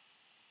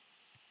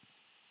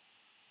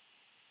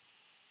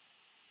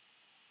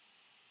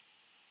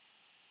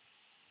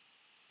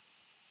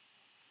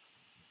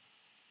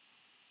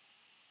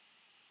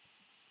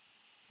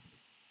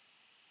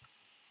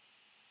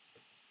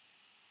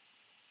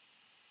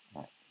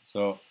 All right,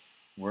 so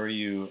where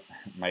you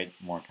might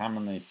more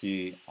commonly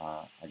see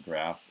a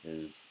graph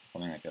is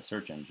something like a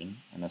search engine,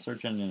 and a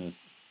search engine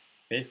is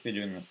basically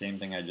doing the same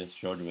thing I just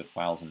showed with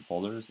files and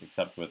folders,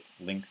 except with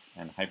links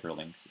and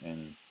hyperlinks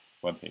in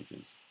web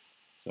pages.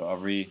 So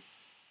every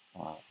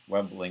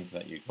web link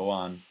that you go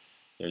on,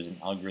 there's an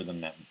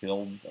algorithm that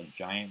builds a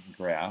giant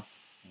graph,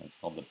 and it's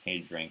called the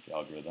PageRank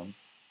algorithm.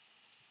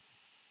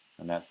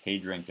 And that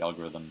PageRank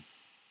algorithm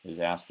is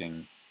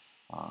asking,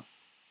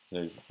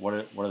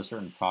 what are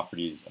certain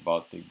properties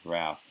about the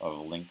graph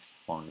of links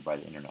formed by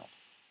the internet?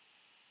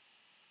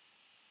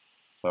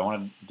 So I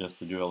wanted just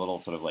to do a little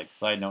sort of like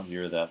side note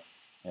here that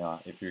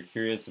if you're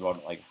curious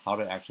about like how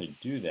to actually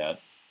do that,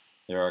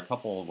 there are a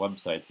couple of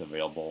websites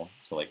available.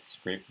 So like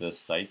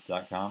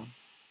scrapethissite.com,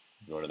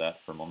 go to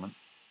that for a moment.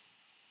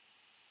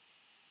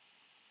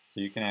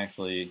 So you can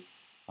actually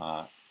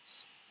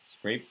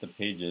scrape the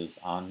pages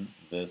on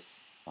this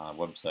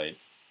website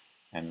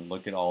and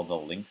look at all the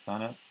links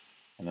on it,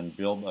 and then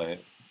build a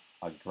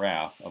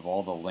graph of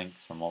all the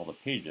links from all the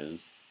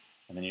pages,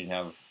 and then you'd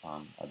have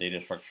a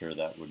data structure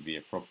that would be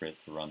appropriate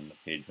to run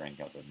the PageRank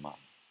algorithm on.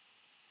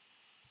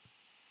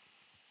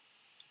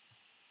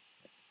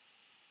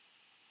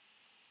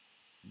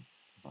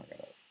 Oh, I got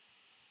it.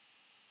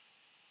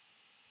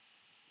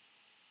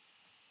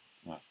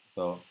 All right,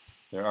 so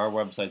there are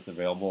websites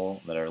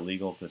available that are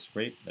legal to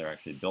scrape. They're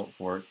actually built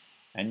for it,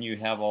 and you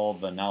have all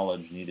the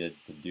knowledge needed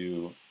to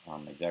do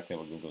exactly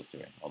what Google's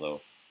doing,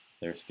 although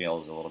their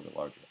scale is a little bit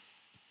larger.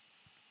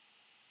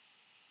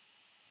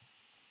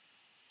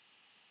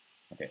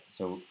 Okay,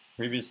 so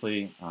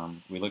previously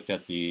we looked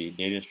at the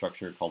data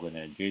structure called an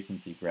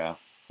adjacency graph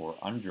for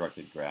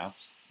undirected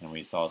graphs, and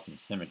we saw some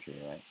symmetry,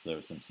 right? So there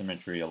was some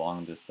symmetry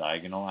along this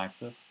diagonal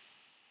axis.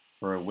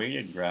 For a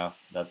weighted graph,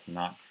 that's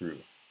not true.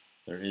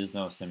 There is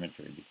no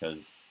symmetry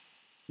because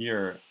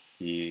here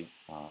the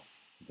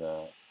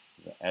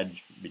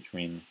edge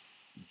between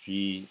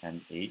G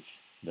and H,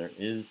 there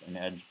is an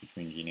edge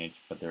between G and H,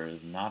 but there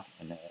is not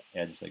an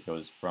edge that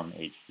goes from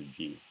H to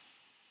G.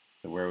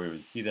 So where we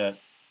would see that,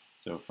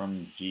 so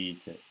from G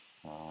to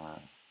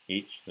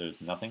H,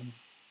 there's nothing,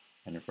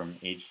 and from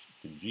H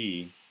to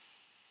G,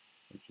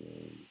 which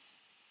is,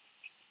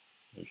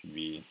 there should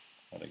be,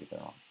 how did I get that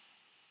wrong?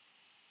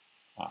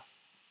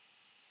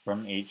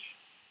 From H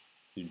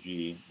to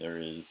G, there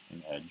is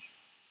an edge,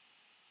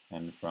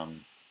 and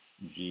from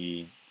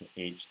G to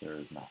H, there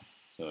is not.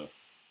 So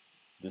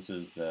this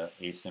is the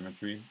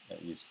asymmetry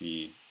that you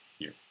see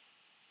here.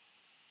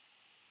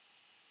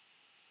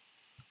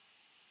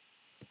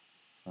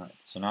 All right,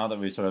 so now that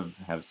we sort of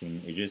have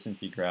seen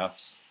adjacency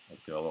graphs,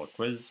 let's do a little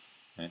quiz.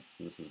 Right,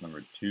 so this is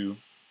number 2.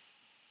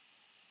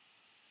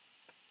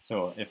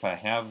 So if I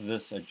have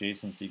this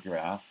adjacency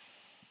graph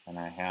and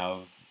I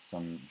have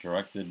some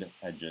directed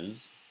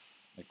edges,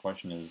 the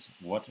question is,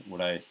 what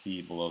would I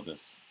see below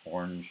this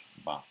orange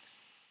box?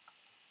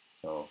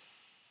 So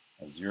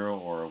a 0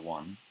 or a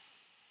 1.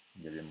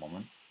 I'll give you a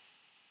moment.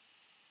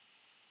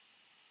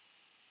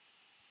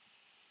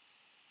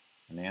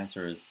 And the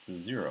answer is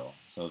it's a 0.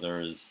 So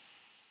there is,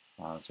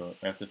 so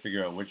I have to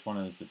figure out which one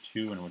is the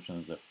to and which one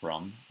is the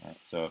from. Right?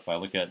 So if I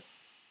look at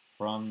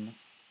from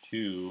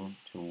 2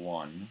 to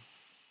 1,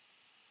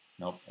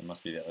 nope, it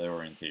must be the other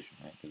orientation,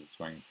 right? Because it's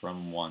going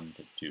from 1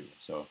 to 2.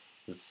 So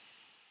this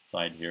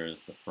side here is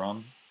the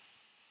from,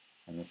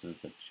 and this is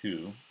the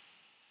to.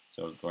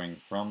 So going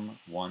from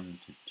 1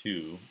 to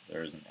 2,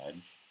 there is an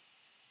edge.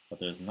 but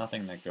there's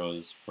nothing that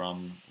goes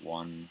from 2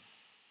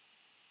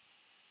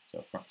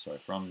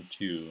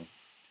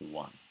 to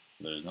 1.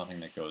 So there's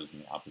nothing that goes in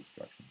the opposite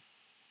direction.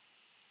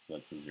 So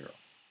that's a 0.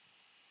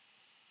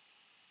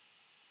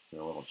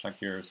 So a little check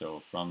here.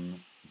 So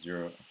from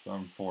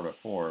 4 to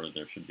 4,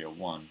 there should be a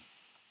 1.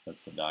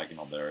 That's the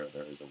diagonal there.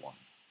 There is a 1.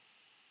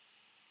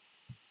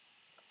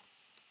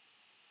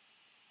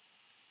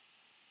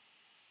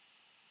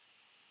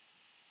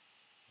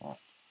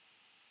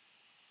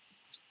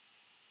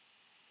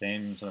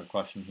 Same sort of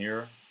question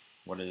here.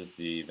 What is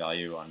the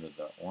value under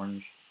the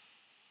orange?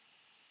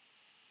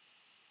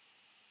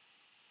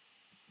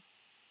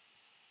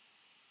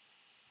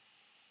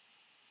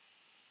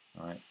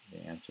 All right, the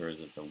answer is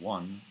it's a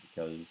 1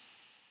 because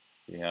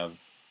we have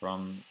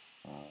from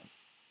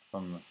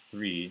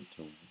 3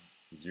 to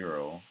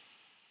 0,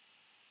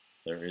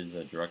 there is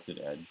a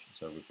directed edge,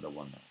 so we put a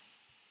 1 there.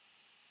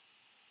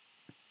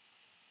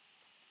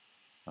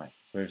 All right,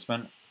 so we've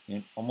spent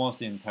almost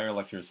the entire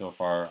lecture so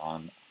far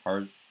on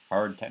hard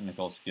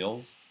technical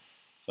skills.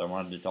 So I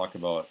wanted to talk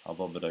about a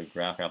little bit of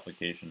graph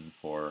application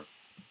for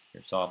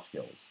your soft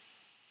skills.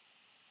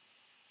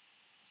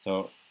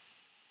 So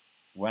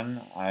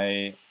when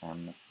I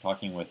am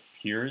talking with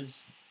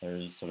peers,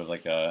 there's sort of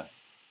like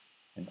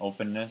an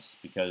openness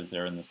because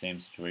they're in the same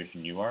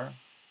situation you are.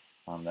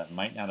 That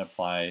might not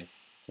apply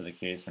to the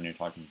case when you're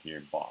talking to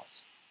your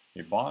boss.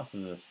 Your boss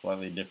is a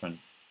slightly different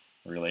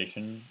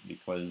relation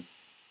because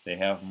they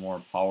have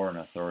more power and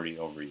authority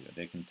over you.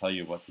 They can tell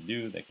you what to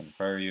do, they can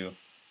fire you,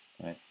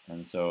 right?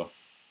 And so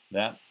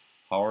that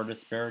power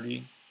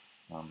disparity,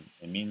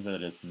 it means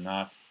that it's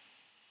not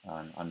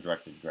an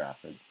undirected graph.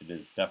 It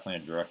is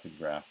definitely a directed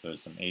graph.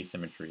 There's some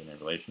asymmetry in the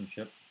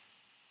relationship.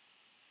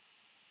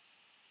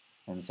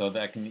 And so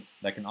that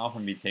can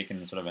often be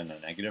taken sort of in a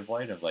negative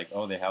light of like,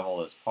 oh, they have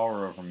all this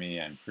power over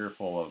me, I'm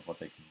fearful of what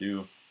they could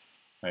do,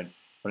 right?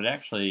 But it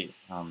actually,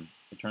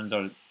 it turns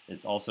out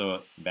it's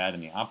also bad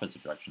in the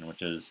opposite direction,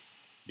 which is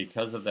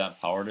because of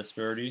that power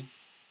disparity,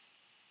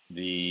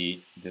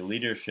 the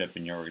leadership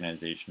in your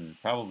organization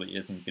probably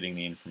isn't getting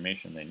the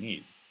information they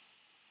need.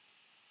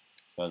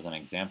 So as an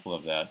example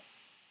of that,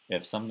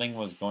 if something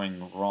was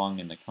going wrong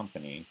in the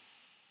company,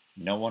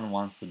 no one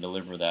wants to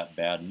deliver that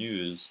bad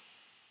news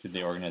to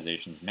the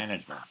organization's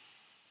management.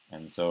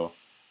 And so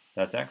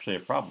that's actually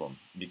a problem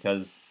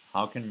because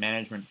how can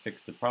management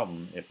fix the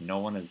problem if no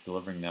one is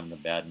delivering them the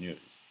bad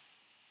news?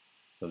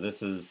 So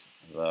this is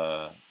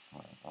a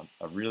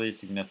really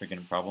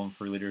significant problem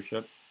for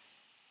leadership.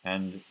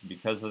 And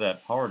because of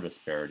that power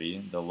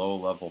disparity, the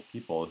low-level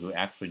people who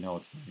actually know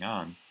what's going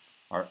on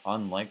are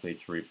unlikely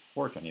to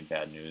report any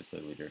bad news to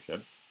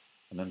leadership,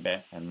 and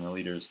the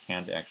leaders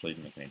can't actually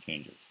make any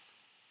changes.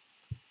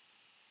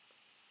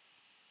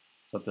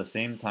 So at the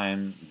same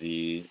time,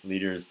 the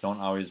leaders don't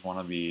always want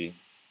to be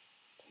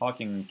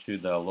talking to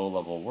the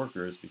low-level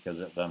workers because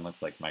it then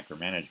looks like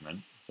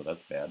micromanagement, so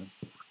that's bad.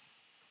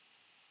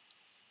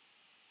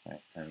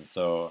 Right. And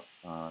so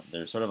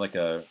there's sort of like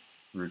a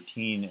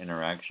routine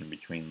interaction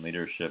between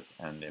leadership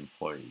and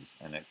employees,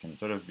 and it can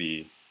sort of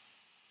be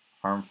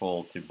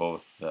harmful to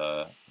both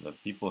the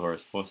people who are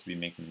supposed to be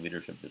making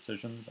leadership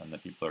decisions and the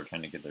people who are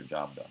trying to get their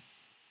job done.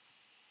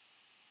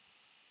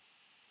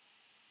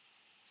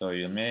 So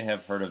you may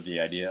have heard of the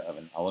idea of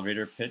an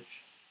elevator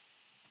pitch.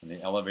 And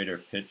the elevator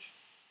pitch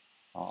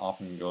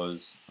often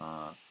goes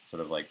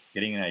sort of like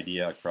getting an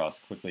idea across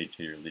quickly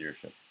to your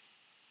leadership.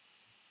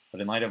 But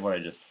in light of what I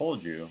just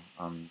told you,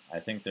 I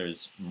think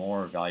there's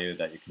more value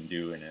that you can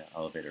do in an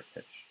elevator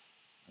pitch.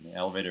 And the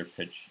elevator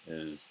pitch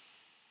is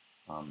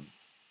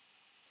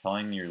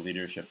telling your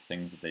leadership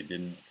things that they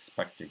didn't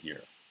expect to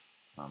hear.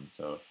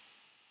 So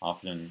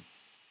often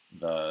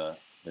the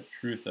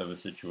truth of a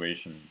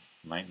situation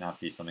might not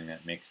be something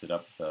that makes it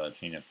up the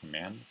chain of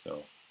command.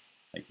 So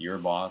like your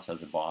boss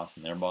has a boss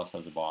and their boss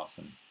has a boss,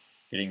 and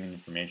getting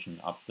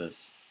information up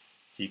this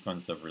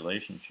sequence of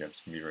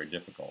relationships can be very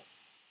difficult.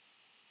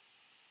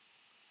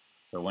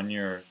 So when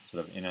you're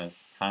sort of in a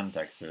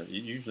context, or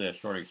usually a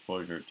short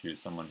exposure to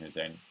someone who's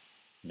in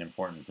an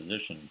important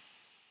position,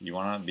 you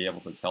want to be able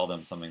to tell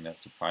them something that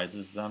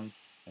surprises them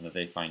and that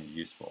they find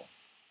useful.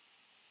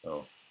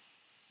 So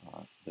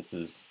this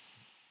is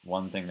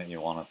one thing that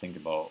you want to think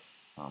about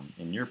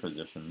in your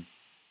position.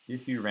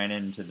 If you ran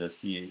into the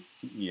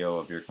CEO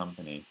of your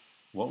company,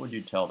 what would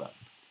you tell them?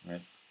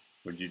 Right?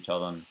 Would you tell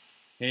them,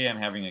 hey, I'm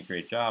having a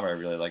great job, I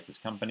really like this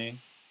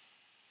company?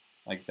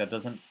 Like, that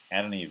doesn't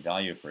add any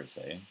value per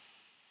se.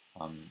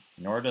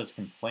 Nor does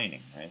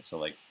complaining, right? So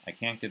like, I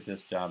can't get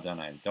this job done,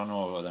 I don't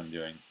know what I'm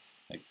doing.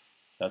 Like,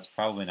 that's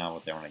probably not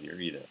what they want to hear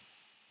either.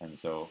 And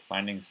so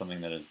finding something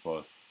that is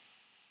both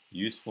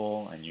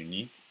useful and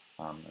unique,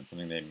 and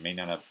something they may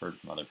not have heard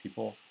from other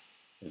people,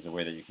 is a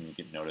way that you can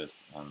get noticed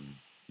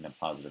in a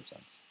positive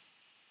sense.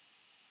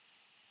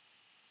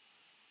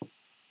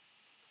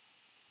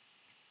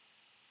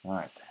 All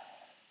right,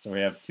 so we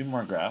have two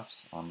more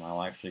graphs.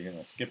 I'll actually going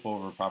to skip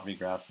over property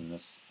graphs in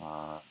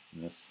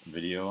this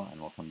video,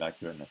 and we'll come back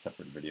to it in a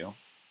separate video.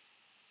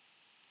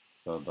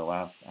 So the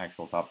last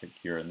actual topic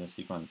here in this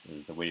sequence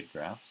is the weighted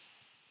graphs.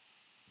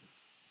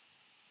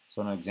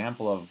 So an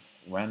example of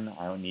when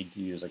I would need to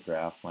use a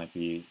graph might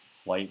be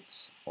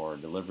flights or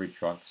delivery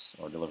trucks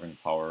or delivering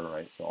power,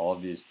 right? So all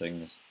of these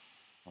things,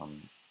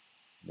 um,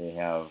 they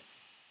have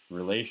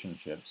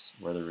relationships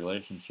where the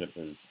relationship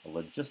is a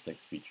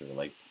logistics feature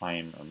like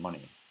time or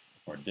money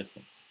or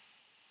distance.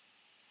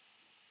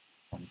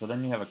 And so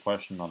then you have a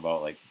question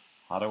about like,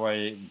 how do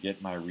I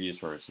get my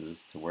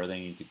resources to where they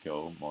need to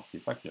go most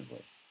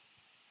effectively?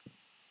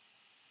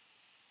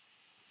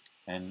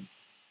 And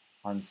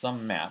on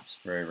some maps,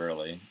 very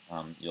rarely,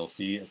 you'll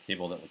see a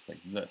table that looks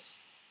like this.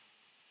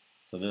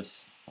 So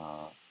this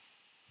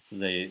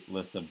is a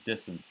list of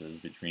distances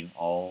between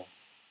all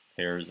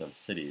pairs of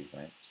cities,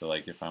 right? So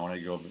like if I want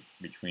to go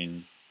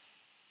between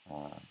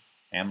uh,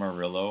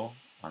 Amarillo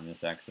on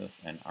this axis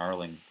and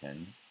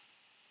Arlington,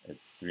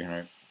 it's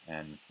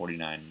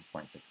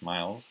 349.6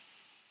 miles.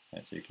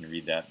 Right? So you can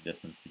read that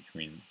distance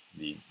between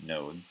the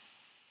nodes.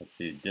 That's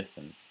the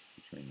distance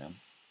between them.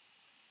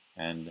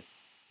 And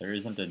there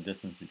isn't a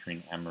distance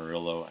between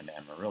Amarillo and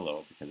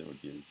Amarillo because it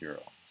would be a 0.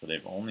 So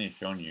they've only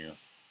shown you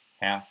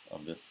half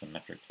of this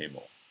symmetric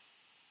table.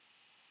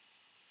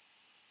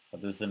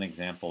 But this is an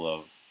example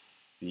of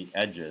the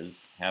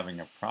edges having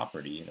a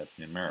property that's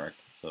numeric,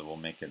 so we'll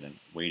make it a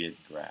weighted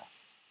graph.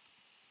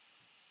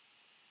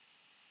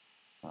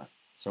 All right.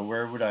 So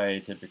where would I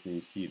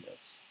typically see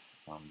this?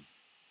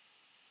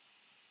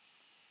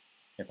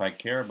 If I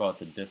care about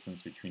the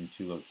distance between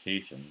two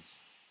locations,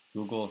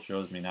 Google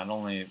shows me not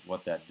only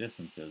what that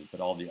distance is, but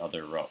all the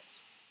other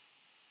routes.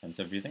 And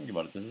so if you think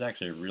about it, this is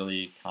actually a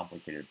really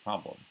complicated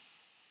problem.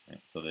 Right?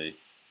 So the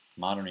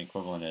modern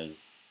equivalent is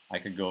I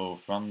could go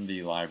from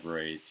the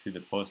library to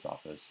the post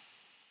office,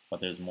 but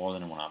there's more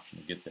than one option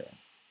to get there.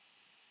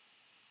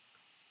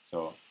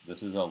 So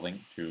this is a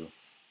link to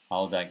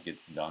how that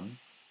gets done.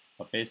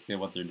 But basically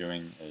what they're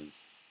doing is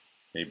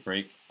they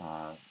break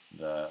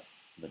the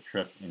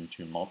trip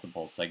into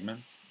multiple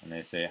segments, and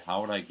they say,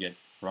 how would I get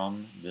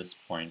from this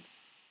point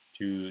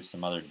to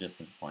some other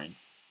distant point,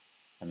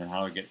 and then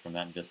how do I get from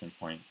that distant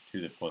point to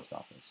the post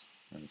office?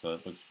 And so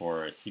it looks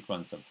for a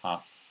sequence of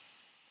hops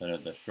that are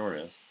the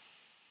shortest,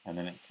 and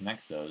then it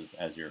connects those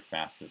as your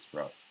fastest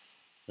route.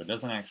 So it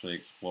doesn't actually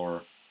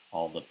explore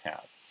all the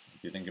paths.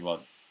 If you think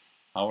about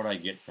how would I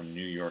get from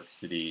New York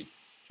City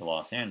to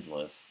Los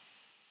Angeles,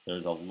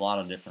 there's a lot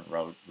of different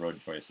road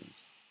choices.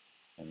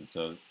 And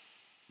so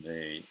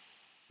the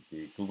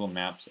Google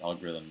Maps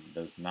algorithm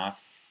does not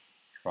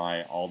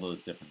try all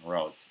those different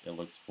routes. It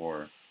looks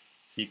for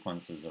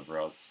sequences of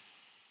routes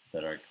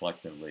that are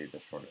collectively the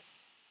shortest.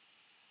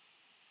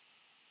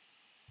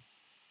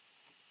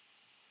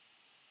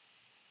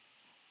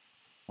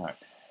 All right,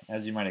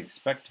 as you might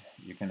expect,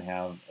 you can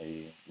have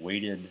a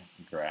weighted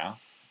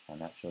graph,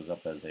 and that shows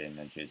up as an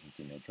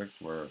adjacency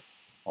matrix where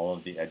all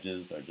of the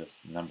edges are just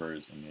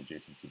numbers in the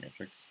adjacency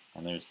matrix.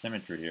 And there's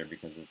symmetry here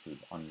because this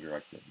is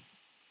undirected.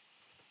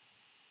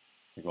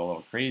 To go a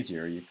little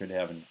crazier, you could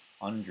have an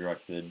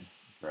undirected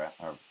graph,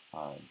 or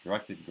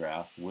directed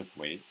graph with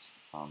weights,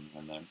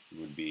 and there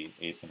would be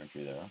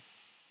asymmetry there.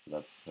 So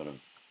that's sort of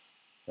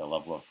the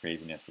level of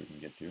craziness we can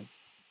get to.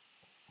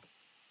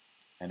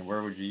 And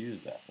where would you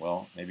use that?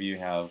 Well, maybe you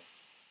have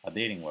a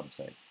dating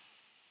website.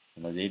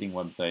 And the dating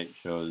website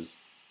shows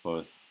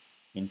both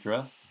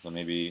interest, so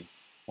maybe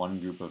one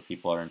group of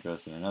people are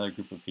interested in another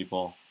group of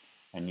people,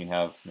 and you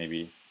have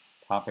maybe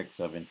topics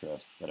of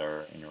interest that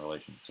are in a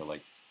relation. So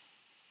like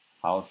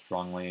how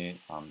strongly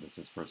does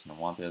this person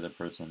want the other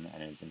person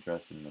and is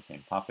interested in the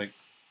same topic?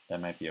 That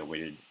might be a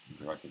weighted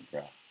directed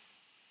graph.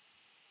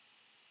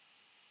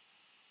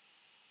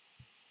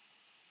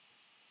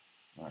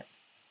 All right,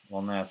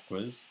 one last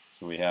quiz.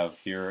 So we have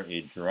here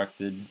a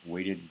directed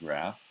weighted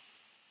graph.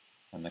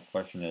 And the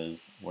question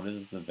is, what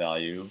is the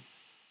value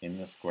in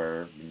the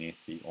square beneath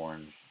the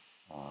orange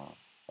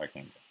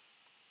rectangle?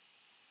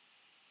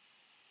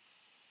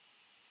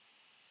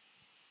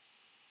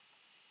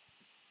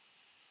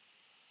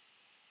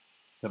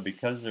 So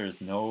because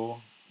there's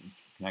no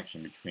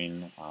connection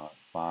between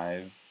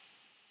 5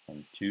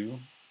 and 2,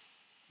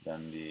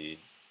 then the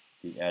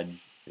edge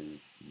is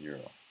 0.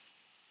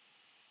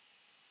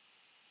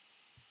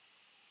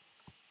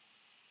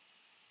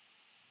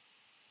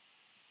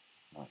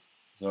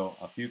 So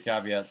a few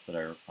caveats that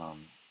are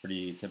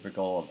pretty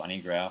typical of any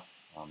graph.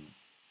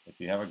 If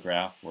you have a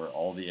graph where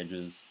all the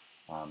edges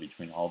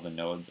between all the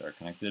nodes are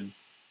connected,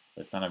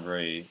 that's not a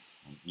very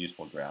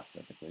useful graph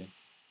typically.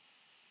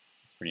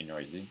 It's pretty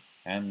noisy.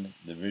 And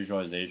the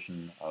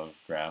visualization of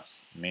graphs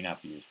may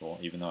not be useful,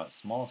 even though at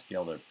small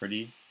scale they're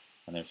pretty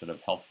and they're sort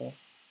of helpful.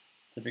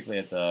 Typically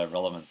at the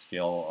relevant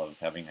scale of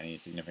having any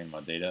significant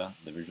amount of data,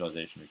 the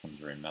visualization becomes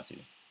very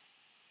messy.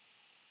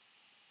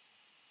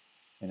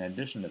 In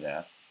addition to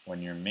that,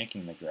 when you're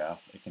making the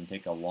graph, it can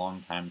take a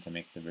long time to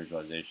make the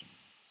visualization.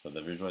 So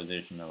the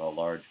visualization of a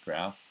large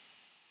graph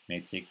may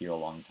take you a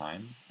long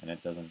time, and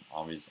it doesn't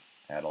always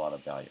add a lot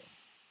of value.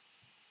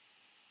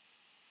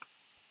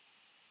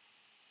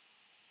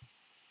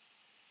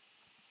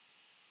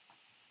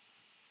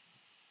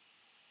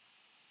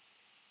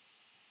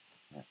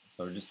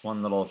 So just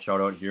one little shout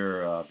out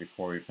here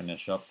before we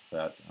finish up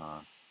that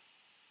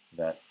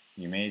that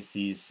you may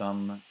see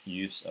some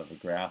use of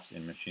graphs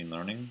in machine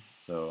learning.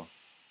 So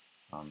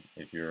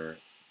if your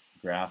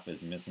graph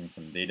is missing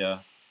some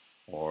data,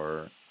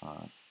 or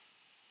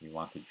you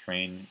want to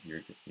train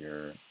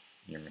your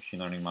machine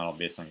learning model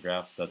based on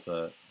graphs, it's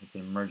an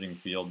emerging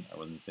field. I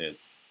wouldn't say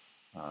it's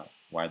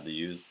widely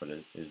used, but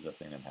it is a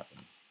thing that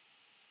happens.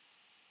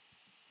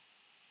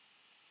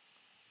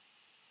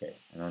 Okay,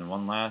 and then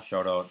one last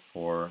shout out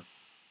for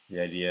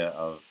the idea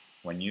of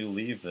when you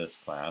leave this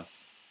class,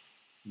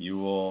 you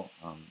will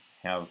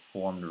have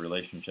formed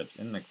relationships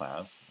in the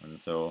class, and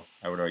so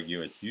I would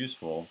argue it's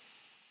useful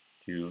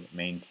to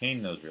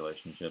maintain those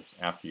relationships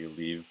after you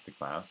leave the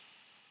class,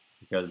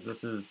 because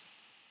this is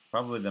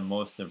probably the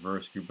most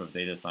diverse group of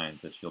data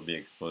scientists you'll be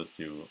exposed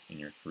to in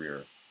your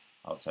career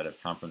outside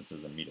of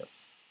conferences and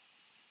meetups.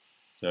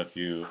 So if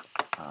you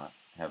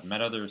have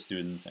met other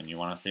students and you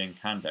want to stay in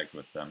contact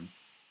with them,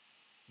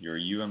 your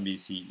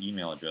UMBC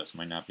email address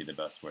might not be the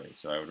best way.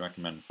 So I would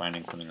recommend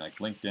finding something like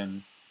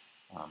LinkedIn,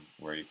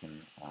 where you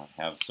can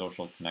have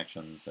social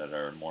connections that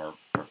are more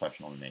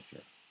professional in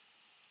nature.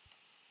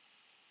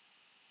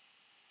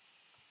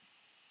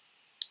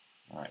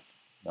 All right,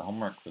 the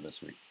homework for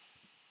this week.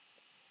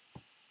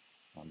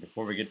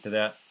 Before we get to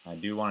that, I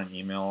do want an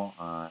email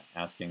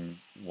asking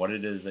what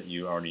it is that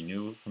you already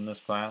knew from this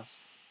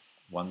class,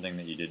 one thing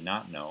that you did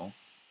not know,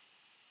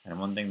 and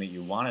one thing that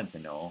you wanted to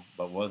know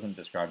but wasn't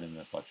described in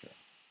this lecture.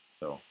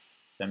 So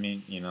send me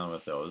an email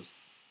with those.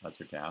 That's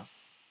your task.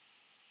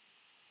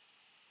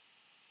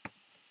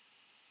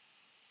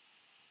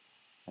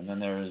 And then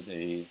there is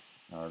a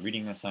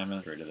reading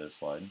assignment right to this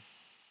slide.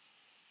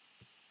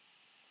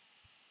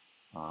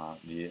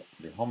 The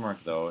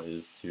homework, though,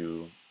 is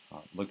to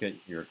look at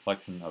your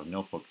collection of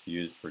notebooks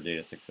used for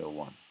Data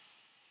 601.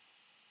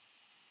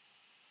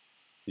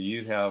 So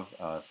you have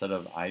a set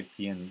of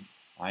IPYNB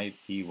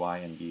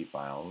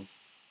files,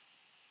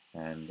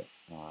 and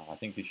I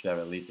think you should have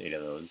at least 8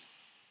 of those.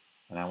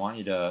 And I want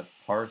you to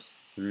parse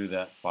through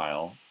that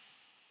file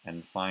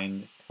and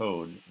find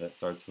code that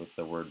starts with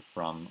the word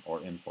from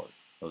or import.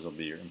 Those will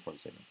be your import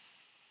statements.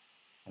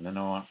 And then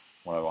what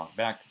I want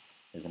back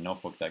is a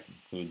notebook that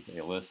includes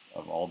a list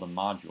of all the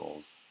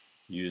modules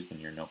used in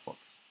your notebooks.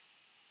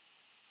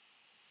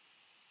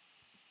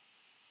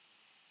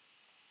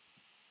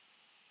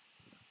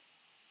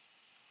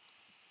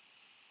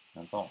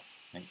 That's all.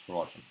 Thanks for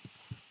watching.